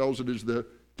of ourselves. It is the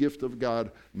gift of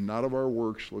God, not of our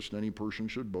works, lest any person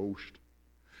should boast.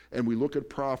 And we look at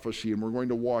prophecy, and we're going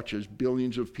to watch as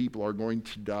billions of people are going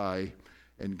to die.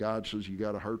 And God says, you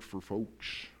got a heart for folks.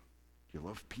 You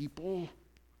love people.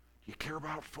 You care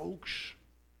about folks.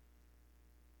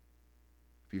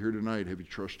 If you're here tonight, have you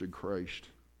trusted Christ?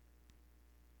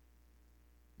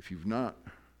 If you've not,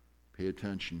 pay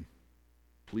attention.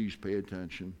 Please pay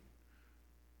attention.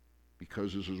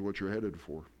 Because this is what you're headed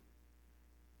for.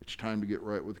 It's time to get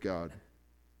right with God.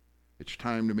 It's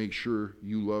time to make sure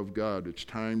you love God. It's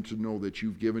time to know that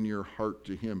you've given your heart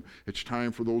to Him. It's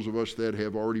time for those of us that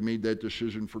have already made that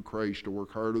decision for Christ to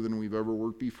work harder than we've ever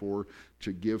worked before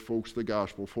to give folks the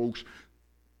gospel. Folks,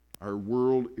 our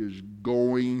world is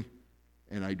going,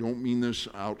 and I don't mean this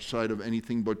outside of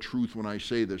anything but truth when I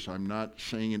say this. I'm not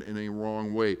saying it in a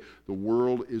wrong way. The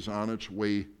world is on its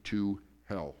way to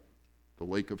hell, the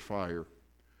lake of fire.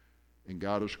 And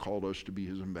God has called us to be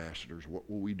His ambassadors. What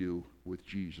will we do with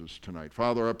Jesus tonight?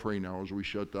 Father, I pray now as we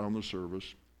shut down the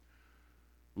service.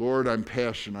 Lord, I'm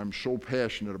so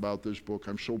passionate about this book.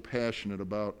 I'm so passionate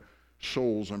about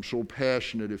souls. I'm so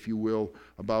passionate, if you will,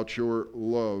 about your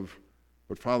love.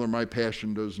 But Father, my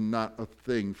passion does not a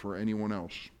thing for anyone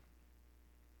else.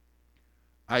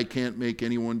 I can't make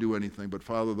anyone do anything, but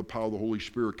Father, the power of the Holy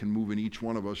Spirit can move in each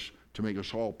one of us to make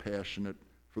us all passionate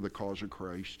for the cause of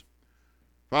Christ.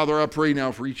 Father, I pray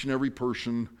now for each and every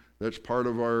person that's part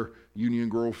of our Union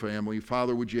Grove family.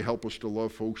 Father, would you help us to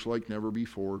love folks like never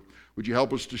before? Would you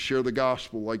help us to share the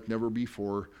gospel like never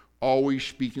before? Always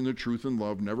speaking the truth in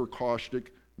love, never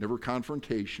caustic, never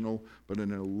confrontational, but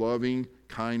in a loving,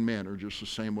 kind manner, just the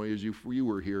same way as if you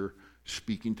were here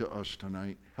speaking to us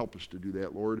tonight. Help us to do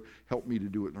that, Lord. Help me to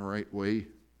do it in the right way.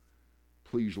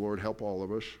 Please, Lord, help all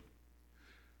of us.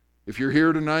 If you're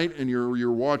here tonight and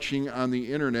you're watching on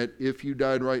the internet, if you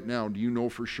died right now, do you know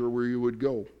for sure where you would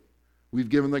go? We've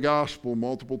given the gospel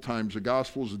multiple times. The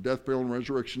gospel is the death, burial, and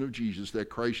resurrection of Jesus, that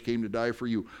Christ came to die for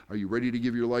you. Are you ready to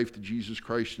give your life to Jesus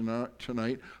Christ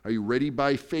tonight? Are you ready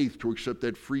by faith to accept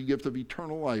that free gift of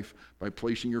eternal life by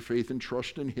placing your faith and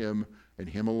trust in Him and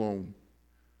Him alone?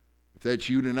 If that's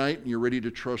you tonight and you're ready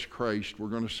to trust Christ, we're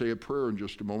going to say a prayer in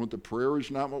just a moment. The prayer is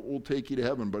not what will take you to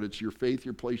heaven, but it's your faith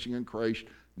you're placing in Christ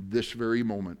this very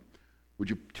moment. Would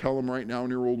you tell Him right now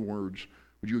in your own words?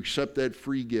 Would you accept that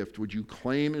free gift? Would you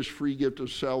claim His free gift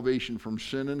of salvation from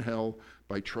sin and hell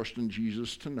by trusting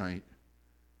Jesus tonight?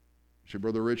 Say,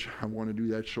 Brother Rich, I want to do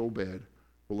that so bad.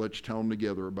 Well, let's tell Him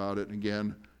together about it. And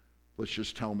again, let's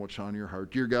just tell Him what's on your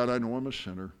heart. Dear God, I know I'm a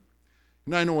sinner.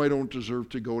 And I know I don't deserve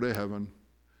to go to heaven.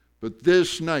 But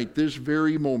this night, this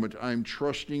very moment, I'm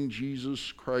trusting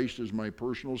Jesus Christ as my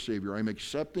personal Savior. I'm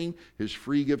accepting His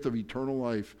free gift of eternal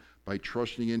life by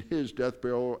trusting in His death,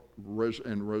 burial,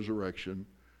 and resurrection.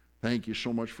 Thank you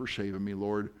so much for saving me,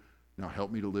 Lord. Now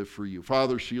help me to live for you.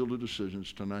 Father, seal the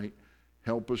decisions tonight.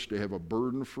 Help us to have a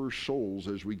burden for souls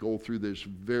as we go through this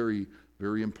very,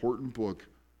 very important book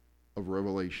of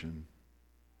Revelation.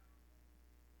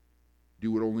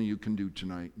 Do what only you can do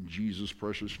tonight. In Jesus'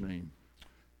 precious name.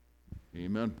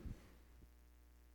 Amen.